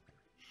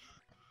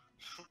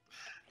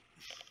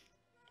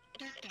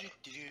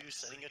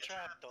 Setting a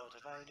trap, don't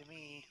find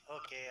me.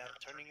 Okay, I'm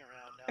turning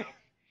around now.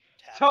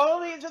 tap.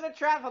 Totally for it. into the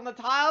trap on the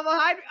tile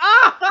behind me.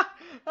 Ah!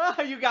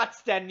 Ah, you got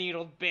Sten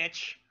needled,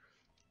 bitch.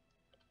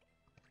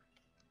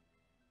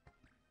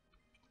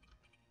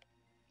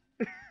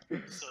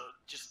 So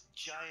just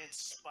giant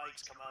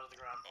spikes come out of the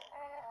ground.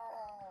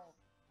 Oh!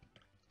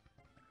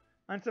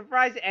 I'm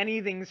surprised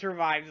anything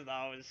survives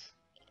those.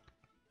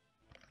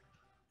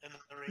 And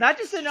the Not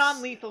range just a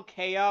non-lethal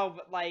KO,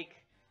 but like,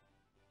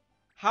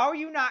 how are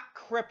you not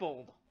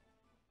crippled?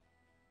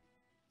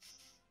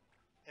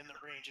 And the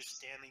ranger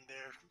standing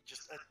there,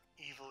 just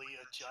evilly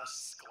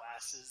adjusts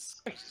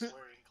glasses. He's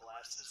wearing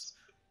glasses.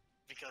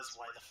 Because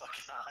why the fuck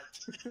not?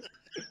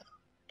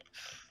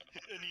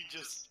 And he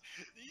just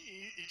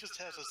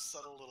has a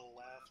subtle little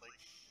laugh, like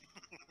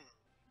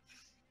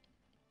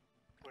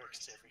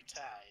works every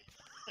time.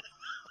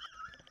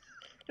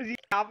 Is he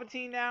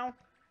Palpatine now?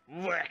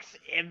 Works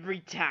every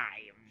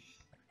time.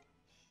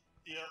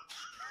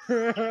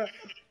 Yep.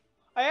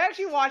 I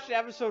actually watched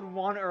episode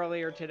 1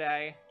 earlier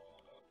today.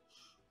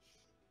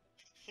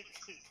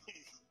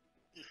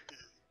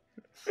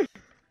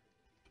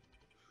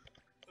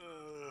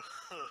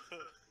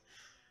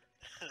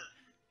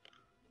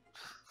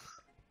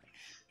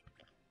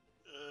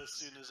 As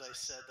soon as I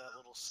said that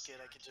little skit,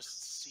 I could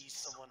just see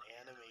someone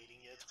animating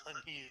it on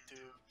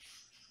YouTube.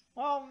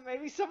 Well,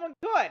 maybe someone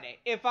could,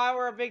 if I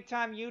were a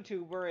big-time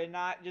YouTuber and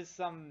not just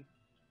some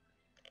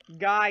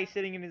guy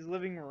sitting in his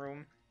living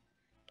room.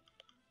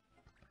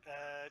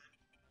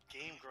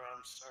 Game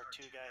Grumps are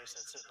two guys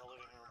that sit in the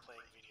living room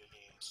playing video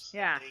games.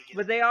 Yeah,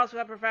 but they also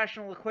have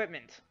professional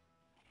equipment.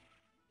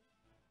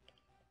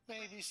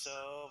 Maybe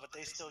so, but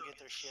they still get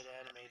their shit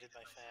animated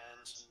by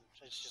fans,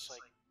 and it's just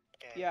like,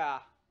 okay. Yeah.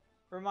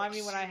 Remind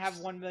Like, me when I have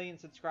seriously. 1 million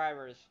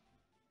subscribers.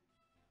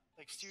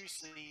 Like,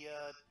 seriously,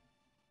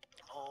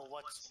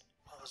 what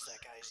was that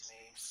guy's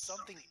name?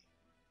 Something.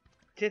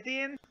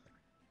 Tithian?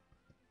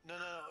 No,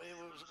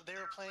 they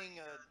were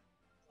playing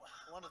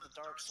one of the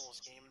Dark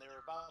Souls game. They were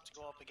about to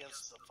go up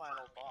against the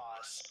final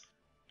boss,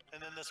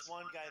 and then this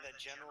one guy that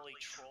generally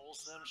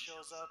trolls them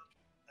shows up.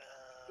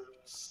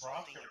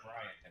 Something.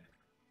 Brian.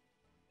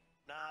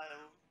 Nah,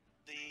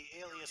 the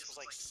alias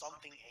was like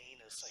something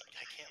anus.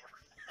 I can't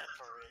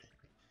remember it.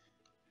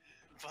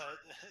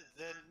 But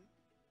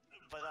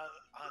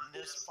on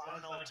this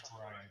final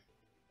time,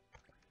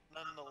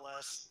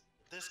 nonetheless,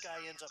 this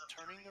guy ends up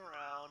turning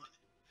around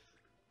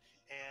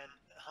and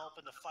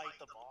helping to fight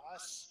the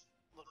boss.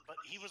 But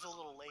he was a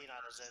little late on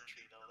his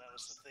entry, though. That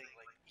was the thing.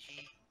 Like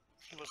he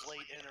was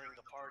late entering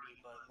the party,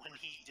 but when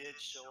he did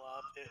show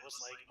up, it was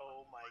like,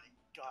 oh my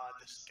god,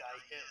 this guy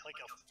hit like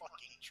a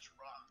fucking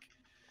truck.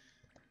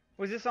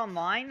 Was this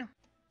online?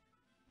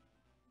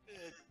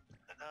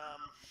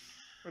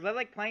 Were they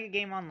like playing a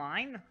game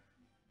online?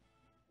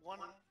 One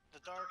of the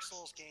Dark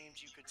Souls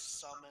games, you could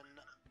summon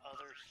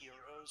other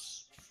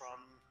heroes from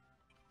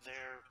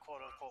their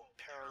quote-unquote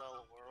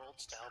parallel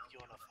worlds to help you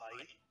in a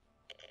fight.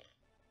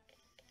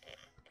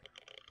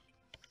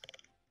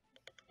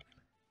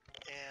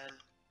 And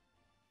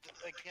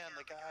again,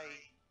 the guy.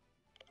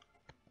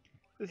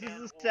 This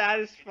is the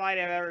saddest fight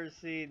I've ever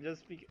seen.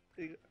 Just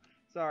because,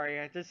 sorry,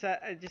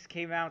 it just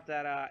came out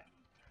that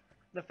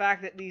the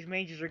fact that these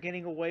mages are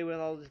getting away with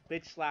all this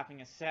bitch slapping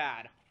is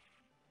sad.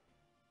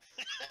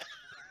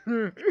 No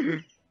one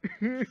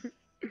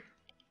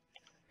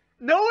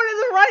in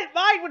the right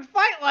mind would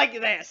fight like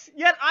this,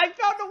 yet I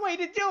found a way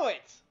to do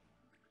it.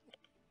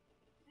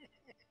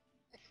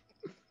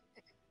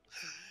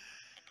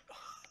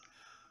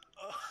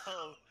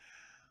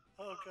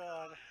 Oh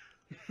god.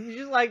 You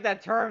just like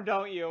that term,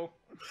 don't you?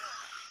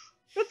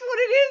 That's what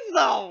it is,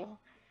 though.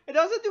 It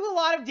doesn't do a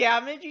lot of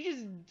damage.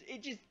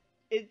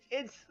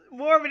 It's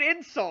more of an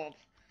insult.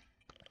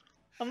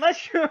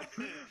 Unless you're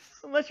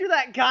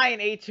that guy in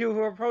A2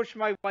 who approached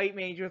my white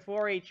mage with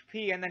 4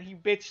 HP and then he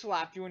bitch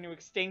slapped you into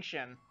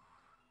extinction.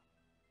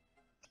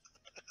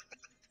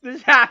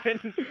 This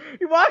happened.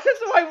 He walks up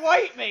to my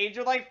white mage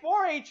with like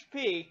 4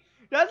 HP,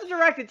 does a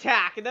direct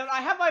attack, and then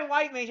I have my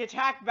white mage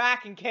attack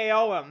back and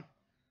KO him.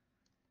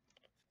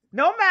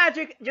 No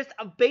magic, just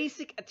a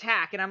basic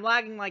attack, and I'm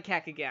lagging like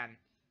heck again.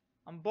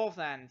 On both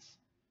ends.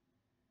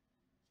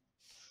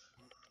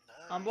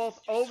 On both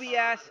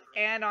OBS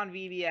and on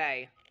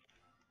VBA.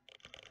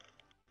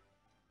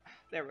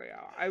 There we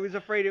go. I was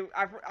afraid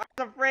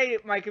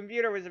my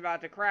computer was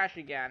about to crash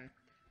again.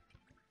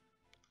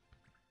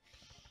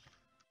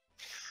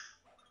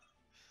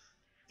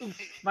 Oops,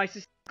 my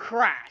system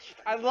crashed.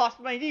 I lost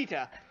my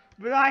data,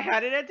 but I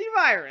had an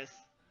antivirus.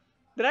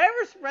 Did I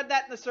ever spread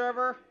that in the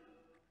server?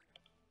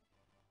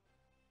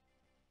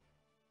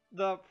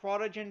 The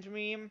Protogens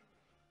meme?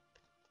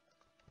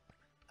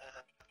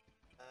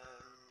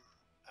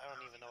 I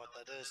don't even know what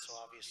that is, so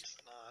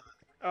obviously not.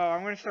 Oh,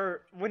 I'm gonna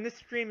start when this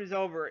stream is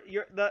over.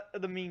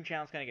 The meme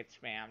channel's gonna get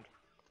spammed.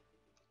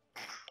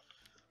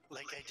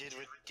 Like I did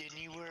with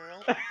Disney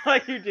World.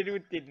 Like you did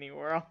with Disney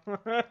World.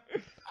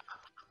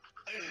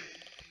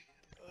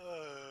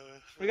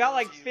 We got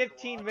like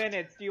 15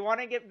 minutes. Do you want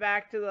to get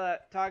back to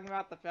talking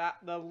about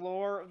the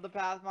lore of the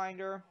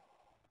Pathfinder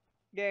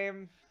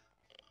game?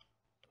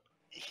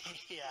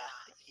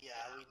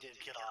 Yeah, we did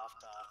get off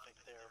topic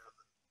there,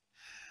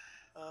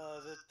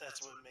 but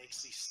that's what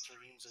makes these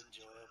streams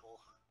enjoyable.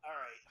 All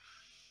right.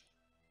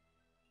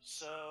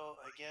 So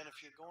again,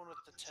 if you're going with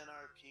the 10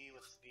 RP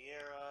with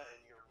Vieira and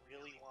you're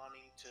really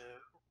wanting to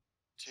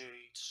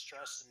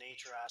stress the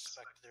nature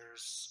aspect,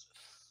 there's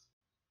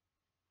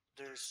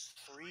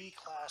 3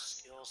 class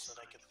skills that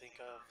I can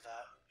think of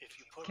that if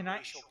you put Can I?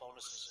 racial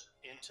bonuses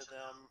into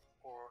them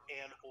or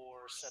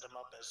set them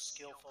up as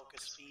skill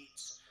focused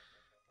feats,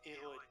 it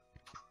would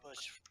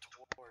push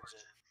towards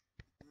it.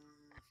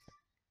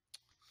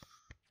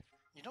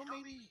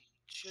 Maybe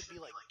should be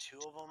like 2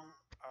 of them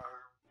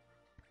are.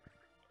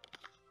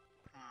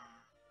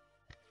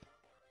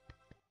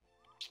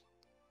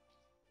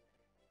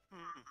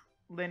 Hmm.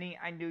 Lenny,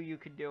 I knew you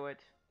could do it.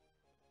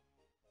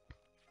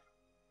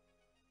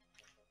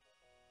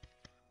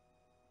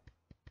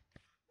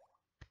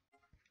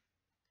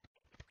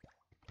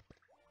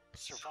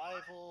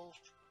 Survival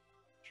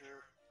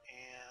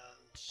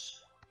and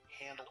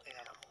handle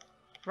animal.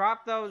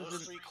 Drop those.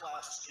 Those 3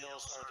 class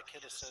skills are the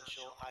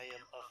quintessential I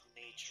am of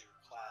nature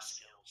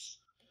class skills.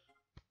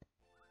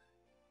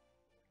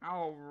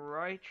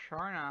 Alright,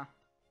 Charna.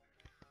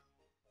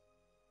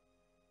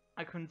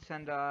 I couldn't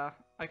send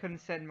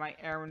my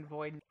errand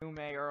void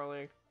Nume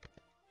early.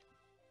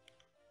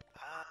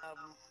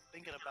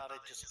 Thinking about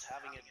it, just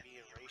having it be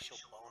a racial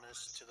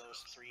bonus to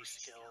those 3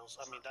 skills.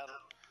 I mean,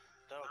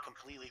 that'll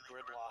completely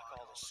gridlock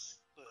all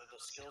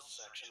the skills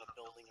section of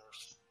building a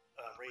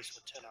race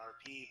with 10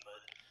 RP,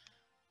 but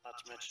not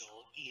to mention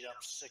it'll eat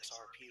up 6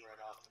 RP right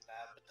off the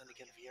bat. But then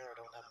again, Vieira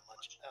don't have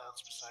much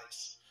else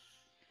besides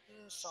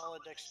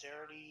solid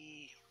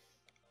dexterity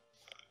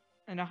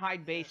And a high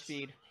base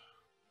speed.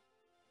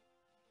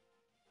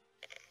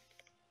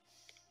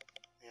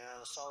 Yeah,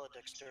 the solid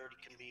dexterity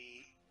can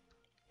be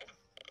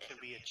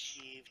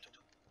achieved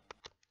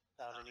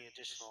without any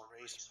additional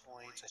race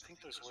points. I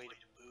think there's a way to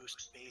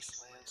boost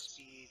base land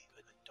speed,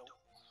 but don't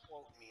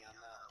quote me on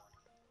that one.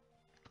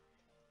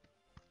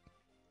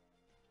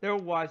 There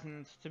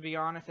wasn't. To be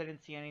honest, I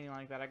didn't see anything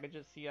like that. I could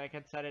just see I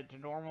could set it to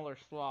normal or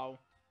slow.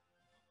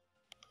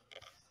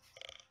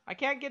 I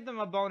can't give them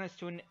a bonus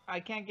to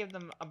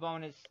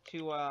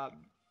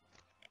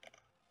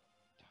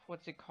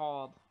what's it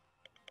called?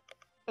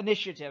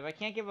 Initiative. I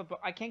can't give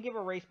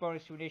a race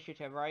bonus to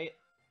initiative, right?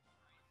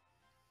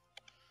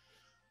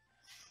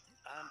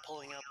 I'm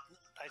pulling up.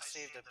 I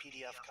saved a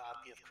PDF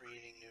copy of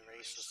creating new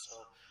races, so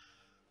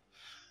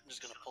I'm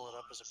just gonna pull it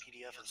up as a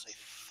PDF and say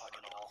fuck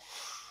it all.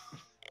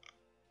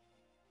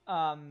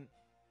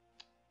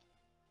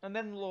 And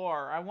then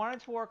lore. I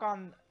wanted to work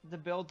on the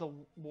build the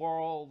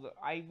world.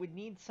 I would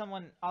need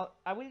someone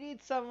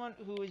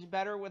who is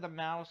better with a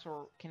mouse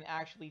or can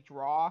actually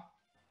draw,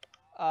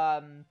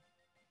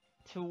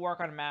 to work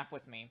on a map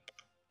with me.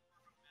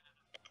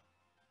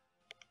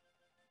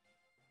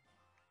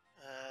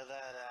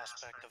 That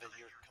aspect of it,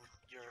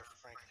 you're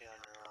frankly on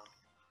your own.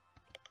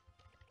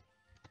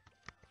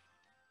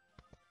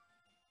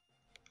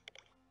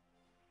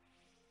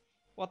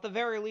 Well, at the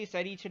very least,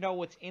 I need to know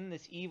what's in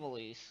this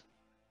Evilise.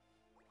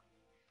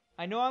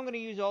 I know I'm going to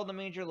use all the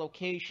major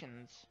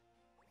locations.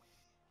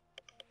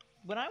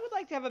 But I would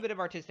like to have a bit of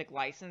artistic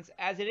license.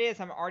 As it is,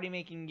 I'm already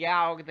making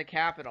Yaug the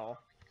capital.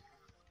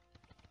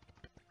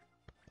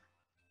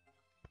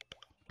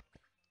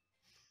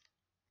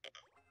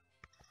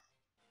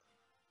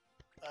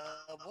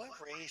 What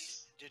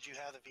race did you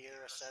have the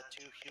Vieira set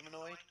to?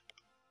 Humanoid?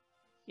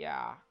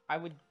 Yeah, I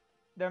would...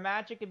 Their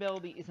magic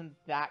ability isn't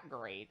that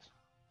great.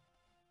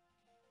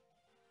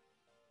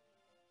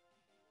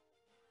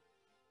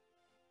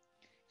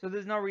 So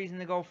there's no reason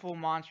to go full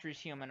monstrous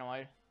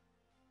humanoid.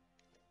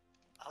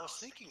 I was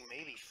thinking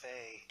maybe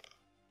Fae.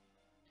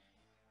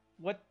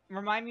 What?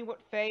 Remind me what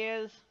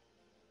Fae is?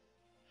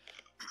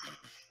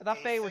 I thought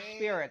Fae were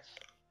spirits.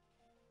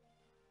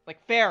 Like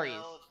fairies.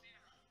 No,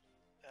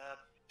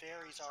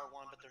 fairies are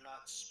one, but they're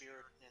not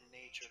spirit in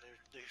nature.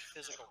 They're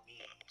physical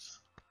beings.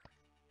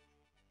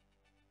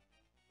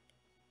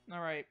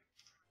 Alright.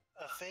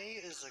 A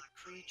Fae is a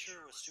creature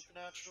with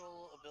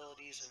supernatural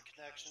abilities and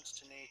connections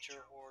to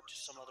nature or to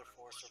some other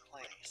force or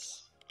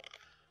place.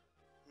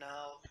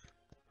 Now,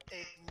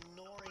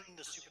 ignoring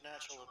the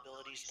supernatural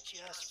abilities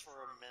just for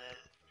a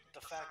minute,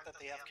 the fact that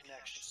they have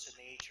connections to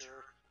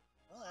nature,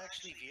 well,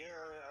 actually,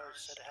 Vieira are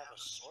said to have a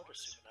sort of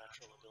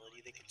supernatural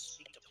ability. They can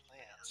speak to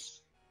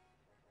plants.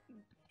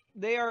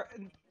 They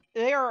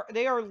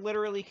are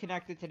literally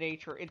connected to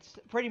nature. It's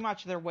pretty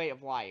much their way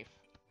of life.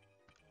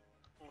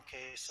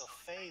 Okay, so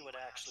Fae would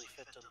actually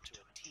fit them to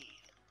a T.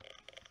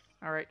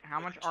 Alright, how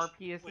much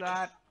RP is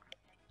that?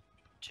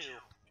 2.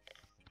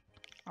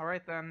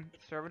 Alright then,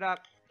 serve it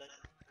up.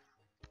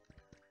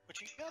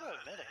 But you gotta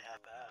admit it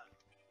not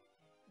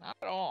bad. Not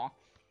at all.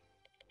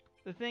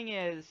 The thing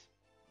is...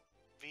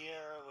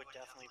 Vieira would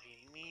definitely be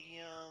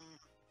medium.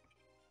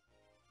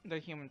 They're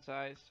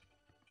human-sized.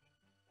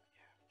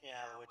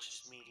 Yeah, which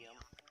is medium.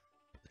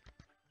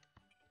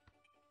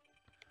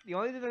 The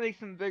only thing that makes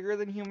them bigger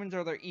than humans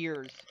are their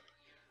ears.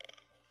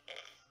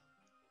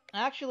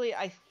 Actually,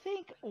 I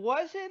think,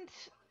 wasn't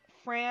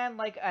Fran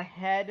like a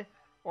head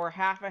or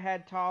half a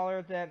head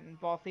taller than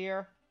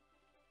Balthier?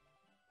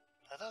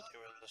 I thought they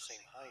were the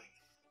same height.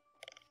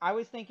 I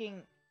was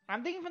thinking...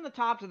 I'm thinking from the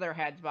tops of their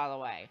heads, by the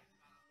way.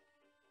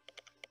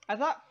 I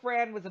thought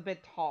Fran was a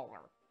bit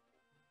taller.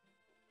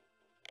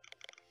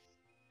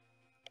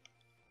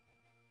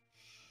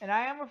 And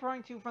I am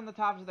referring to from the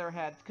tops of their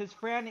heads, because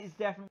Fran is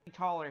definitely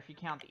taller if you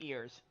count the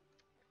ears.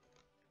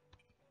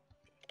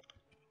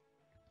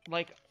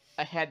 Like,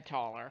 a head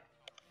taller.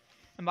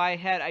 And by a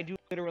head, I do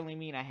literally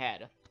mean a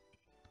head.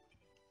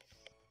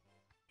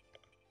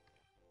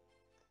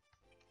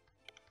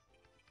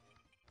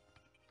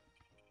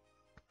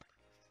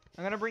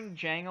 I'm gonna bring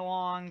Jang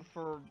along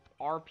for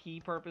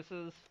RP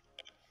purposes.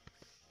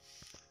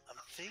 I'm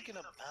thinking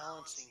of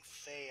balancing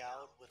Faye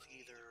out with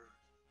either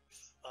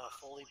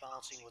fully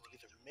balancing with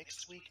either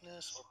mixed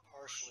weakness or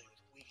partially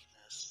with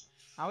weakness.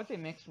 I would say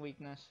mixed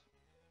weakness.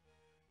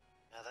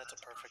 Yeah, that's a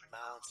perfect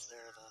balance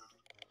there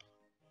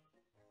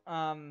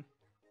then.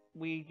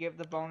 We give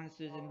the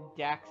bonuses in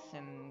Dex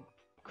and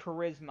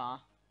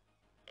Charisma.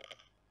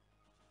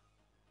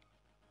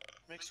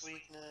 Mixed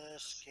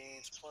weakness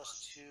gains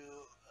 +2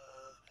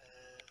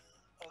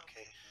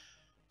 okay.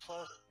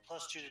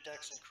 Plus 2 to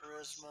Dex and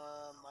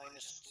Charisma,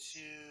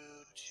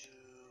 -2 to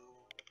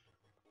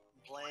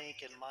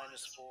blank, and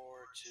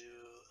 -4 to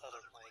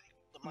other blank.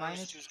 The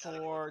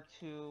 -4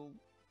 to,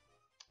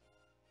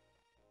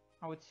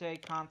 I would say,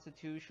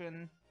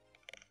 Constitution.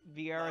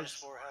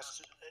 Vieira's... -4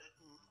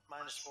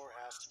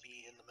 has to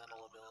be in the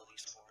mental ability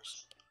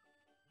scores.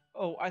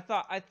 Oh, I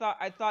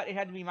thought it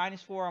had to be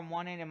 -4 on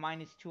one end and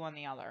 -2 on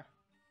the other.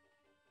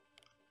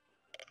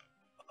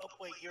 Oh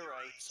wait, you're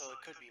right. So it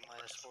could be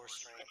 -4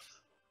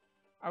 strength.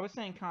 I was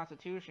saying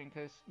Constitution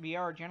because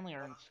VR generally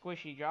are in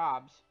squishy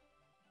jobs.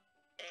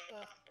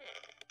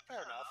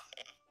 Fair enough.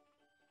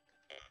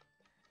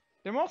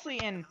 They're mostly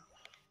in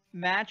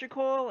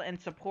magical and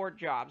support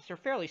jobs. They're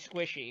fairly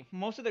squishy.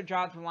 Most of their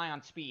jobs rely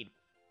on speed.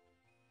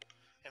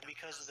 And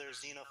because of their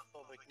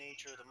xenophobic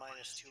nature, the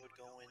 -2 would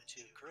go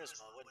into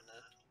charisma, wouldn't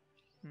it?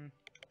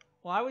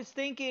 Well, I was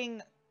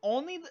thinking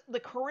only the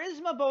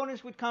charisma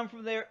bonus would come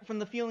from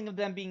the feeling of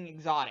them being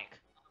exotic.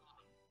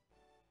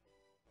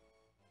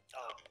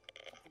 Oh,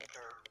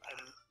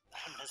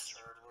 I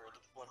misheard where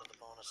one of the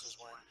bonuses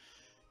went.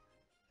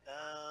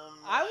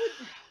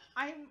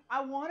 I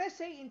want to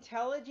say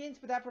intelligence,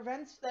 but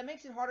that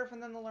makes it harder for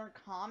them to learn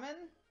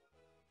common.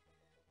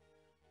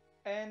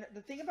 And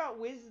the thing about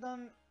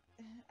wisdom,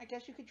 I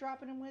guess you could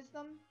drop it in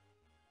wisdom.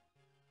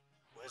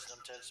 Wisdom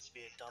tends to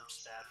be a dump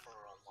stat for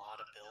a lot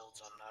of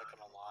builds, I'm not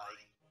gonna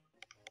lie.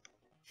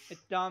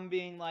 It's dumb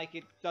being like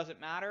it doesn't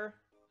matter.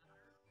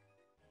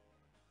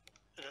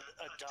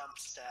 A dump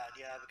stat,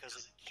 yeah, because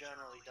it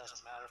generally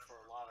doesn't matter for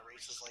a lot of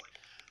races,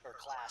 or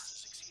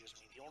classes, excuse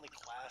me. The only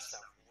class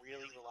that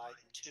really relies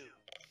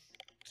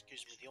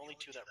the only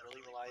two that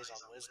really relies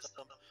on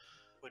wisdom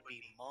would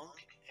be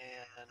monk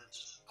and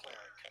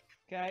cleric.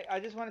 Okay, I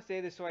just want to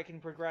say this so I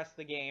can progress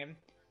the game.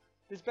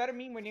 This better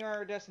mean we're near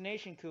our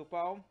destination,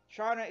 Kupo.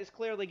 Sharna is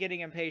clearly getting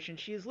impatient.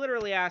 She is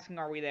literally asking,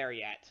 are we there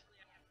yet?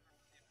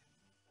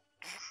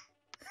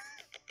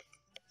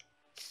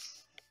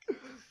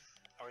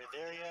 Are we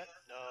there yet?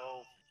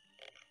 No.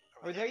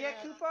 Are we there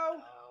yet,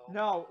 Kupo?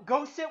 No.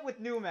 Go sit with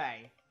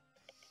Nume.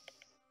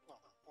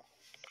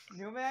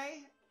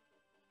 Nume?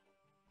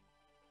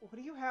 What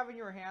do you have in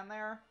your hand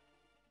there?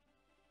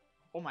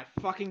 Oh my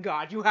fucking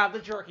god, you have the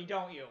jerky,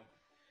 don't you?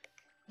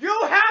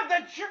 You have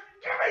the jerky!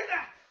 Give me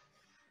that!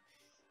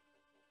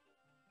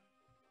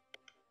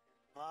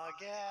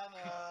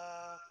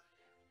 Morgana!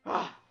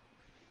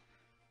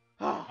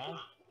 Huh?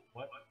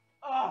 What?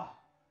 Oh!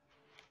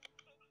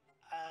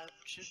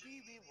 Should we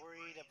be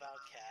worried about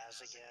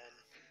Kaz again?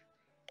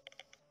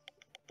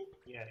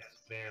 Yes,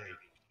 very.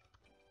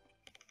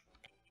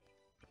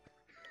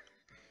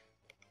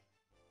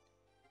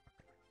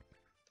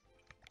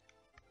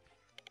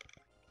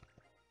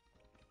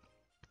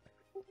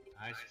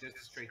 I suggest a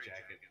straight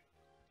jacket.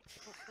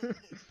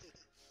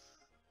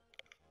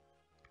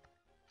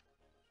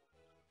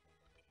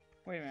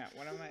 Wait a minute,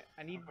 what am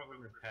I need... I'm probably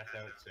gonna pass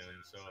out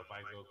soon, so if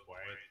I go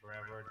quiet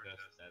forever,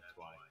 that's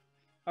why.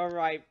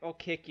 Alright, I'll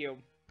kick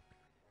you.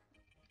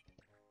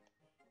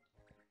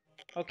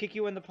 I'll kick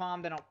you in the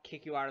palm, then I'll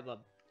kick you out of the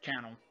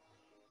channel.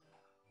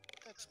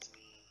 That's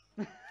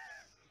mean.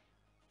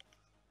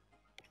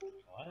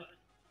 What?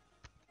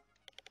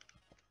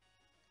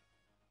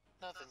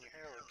 Nothing, your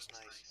hair looks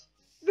nice.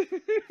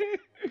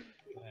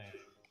 Hey.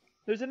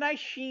 There's a nice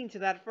sheen to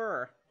that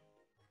fur.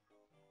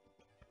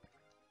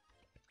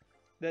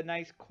 That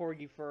nice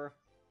corgi fur.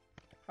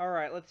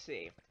 Alright, let's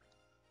see.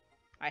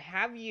 I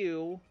have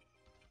you.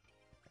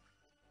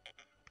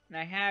 And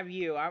I have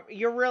you.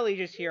 You're really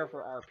just here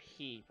for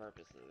RP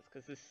purposes,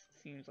 because this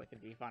seems like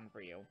it'd be fun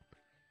for you.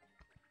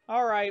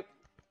 Alright.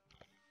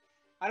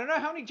 I don't know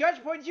how many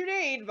judge points you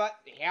need, but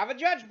you have a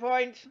judge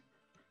point.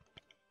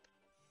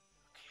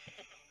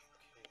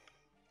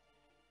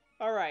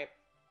 Alright.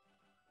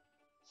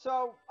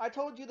 So, I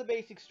told you the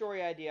basic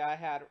story idea I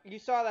had. You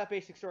saw that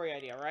basic story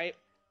idea, right?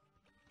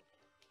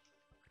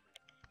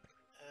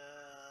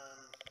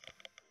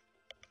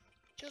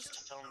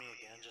 Just tell me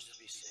again, just to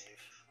be safe.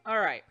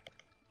 Alright.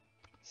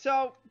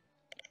 So,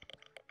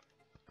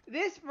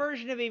 this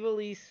version of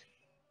Yblis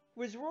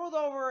was ruled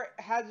over,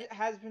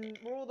 has been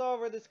ruled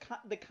over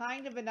the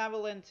kind of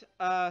benevolent,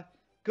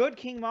 good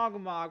King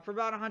Mogomog for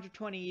about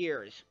 120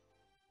 years.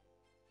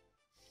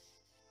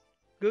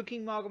 Good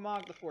King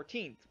Mogomog the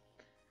 14th.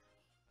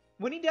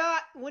 When he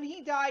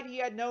died, he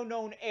had no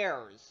known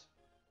heirs.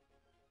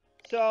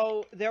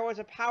 So, there was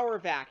a power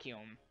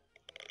vacuum.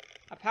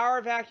 A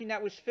power vacuum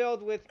that was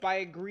filled by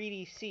a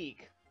greedy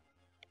Sikh,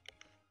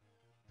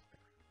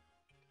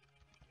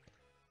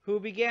 who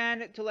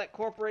began to let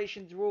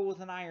corporations rule with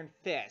an iron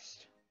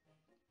fist.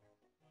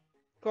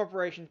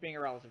 Corporations being a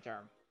relative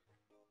term.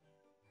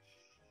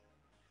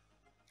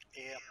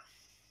 Yep.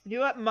 You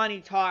let money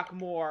talk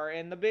more,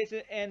 and the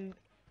business, and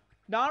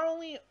not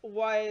only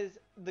was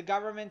the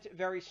government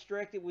very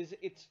strict,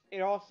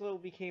 it also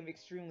became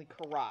extremely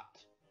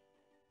corrupt.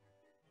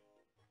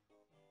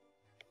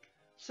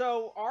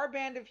 So our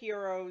band of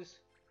heroes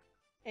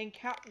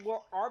encounters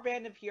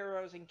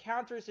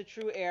the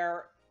true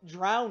heir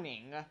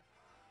drowning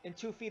in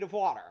 2 feet of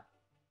water.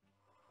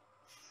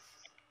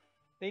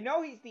 They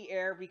know he's the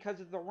heir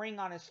because of the ring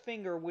on his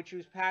finger, which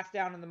was passed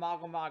down in the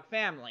Mogomog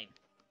family.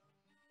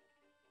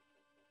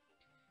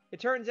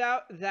 It turns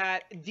out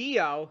that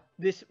Dio,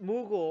 this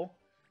Mughal,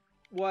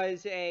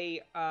 was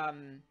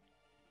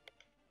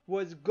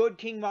good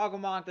King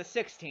Mogomog the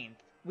 16th.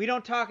 We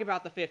don't talk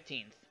about the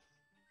 15th.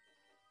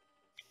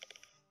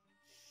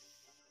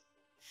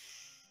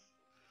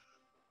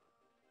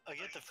 I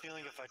get the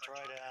feeling if I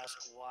try to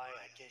ask why,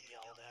 I get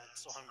yelled at,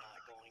 so I'm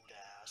not going to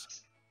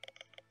ask.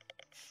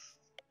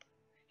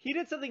 He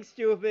did something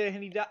stupid,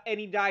 and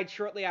he died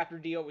shortly after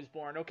Dio was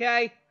born,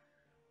 okay?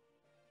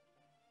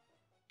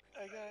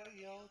 I got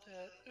yelled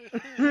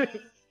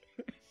at.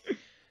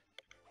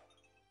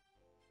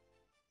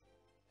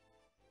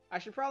 I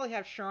should probably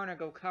have Sharna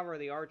go cover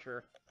the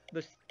archer.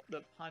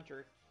 The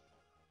hunter.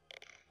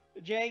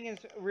 Jang is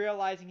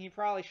realizing he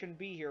probably shouldn't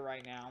be here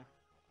right now.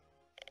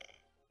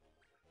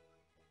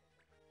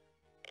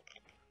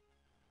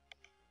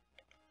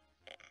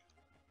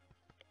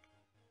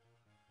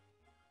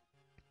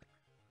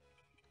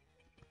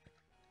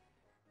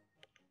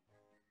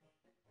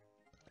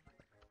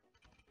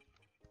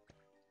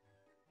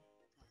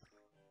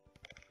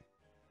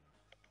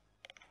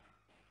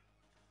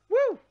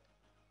 Woo!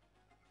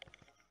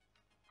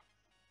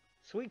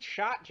 Sweet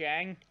shot,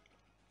 Jang.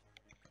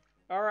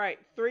 Alright,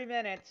 3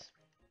 minutes.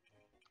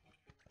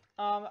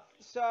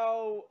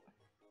 So...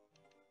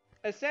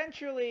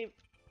 essentially,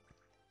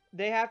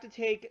 they have to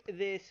take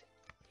this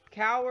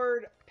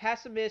coward,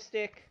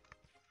 pessimistic,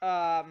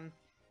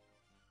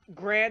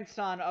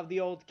 grandson of the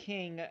old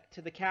king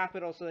to the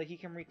capital so that he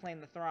can reclaim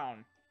the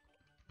throne.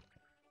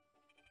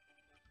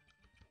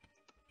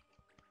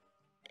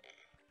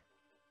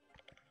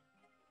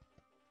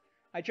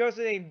 I chose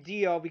the name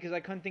Dio because I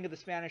couldn't think of the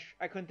Spanish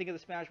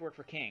word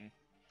for king.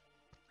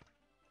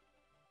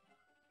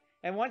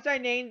 And once I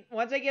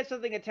get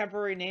something a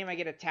temporary name, I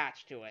get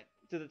attached to it,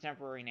 to the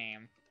temporary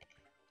name.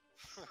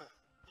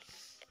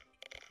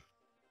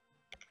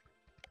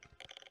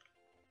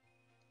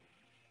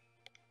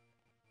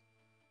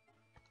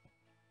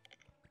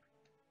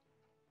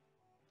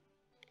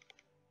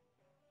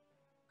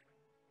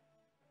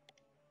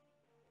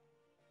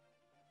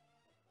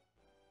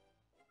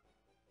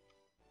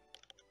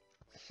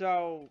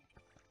 So,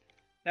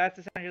 that's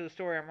essentially the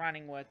story I'm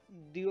running with.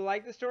 Do you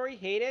like the story?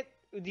 Hate it?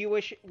 Do you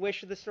wish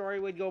the story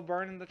would go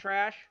burn in the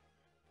trash?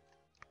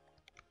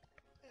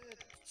 It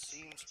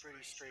seems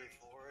pretty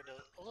straightforward,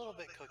 a little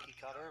bit cookie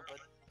cutter, but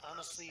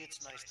honestly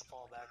it's nice to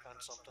fall back on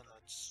something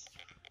that's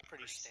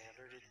pretty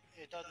standard.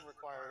 It doesn't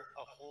require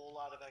a whole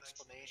lot of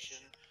explanation,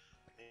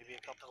 maybe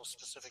a couple of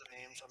specific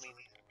names. I mean,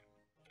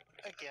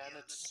 again,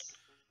 it's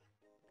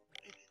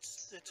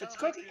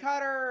cookie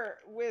cutter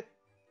with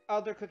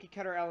other cookie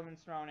cutter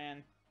elements thrown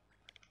in.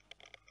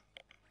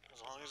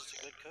 As long as it's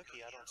a good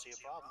cookie, I don't see a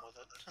problem with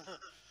it.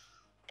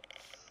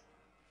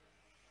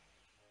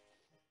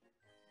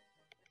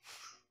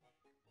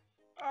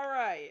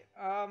 Alright,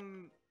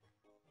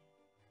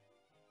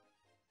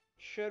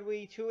 should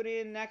we tune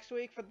in next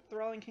week for the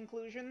thrilling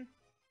conclusion?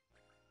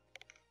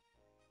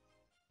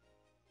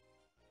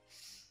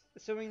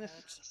 Assuming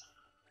this...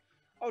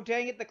 Oh,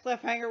 dang it, the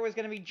cliffhanger was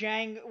gonna be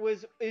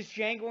is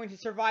Jang going to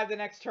survive the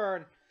next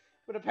turn?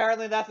 But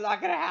apparently that's not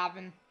gonna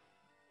happen.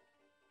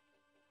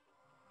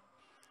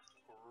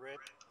 Rip.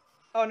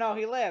 Oh no,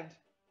 he lived.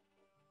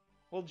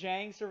 Will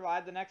Jang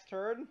survive the next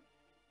turn?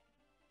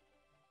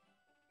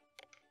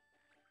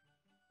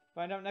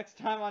 Find out next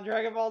time on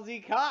Dragon Ball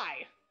Z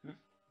Kai!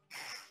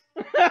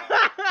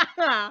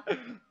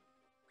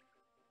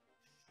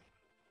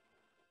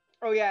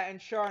 Oh yeah, and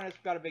Sharna's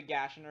got a big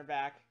gash in her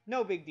back.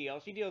 No big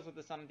deal, she deals with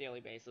this on a daily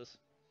basis.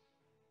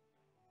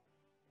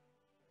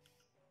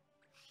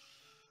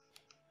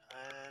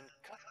 And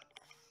cut.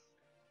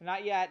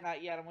 Not yet,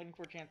 I'm waiting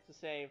for a chance to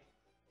save.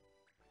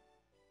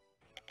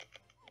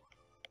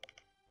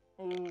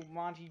 Ooh,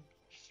 Monty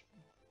just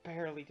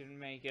barely didn't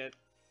make it.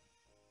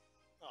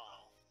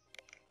 Oh.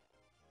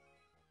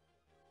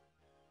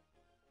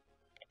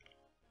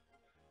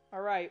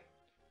 Alright.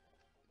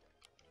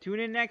 Tune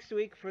in next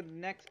week for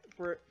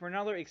for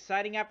another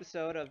exciting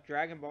episode of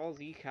Dragon Ball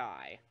Z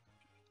Kai.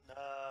 No,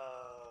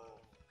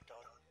 don't.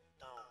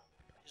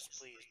 Just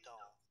please don't.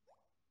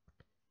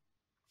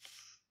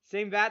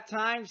 Same bat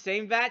time,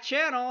 same bat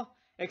channel,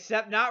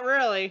 except not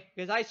really,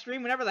 because I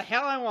stream whenever the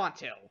hell I want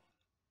to.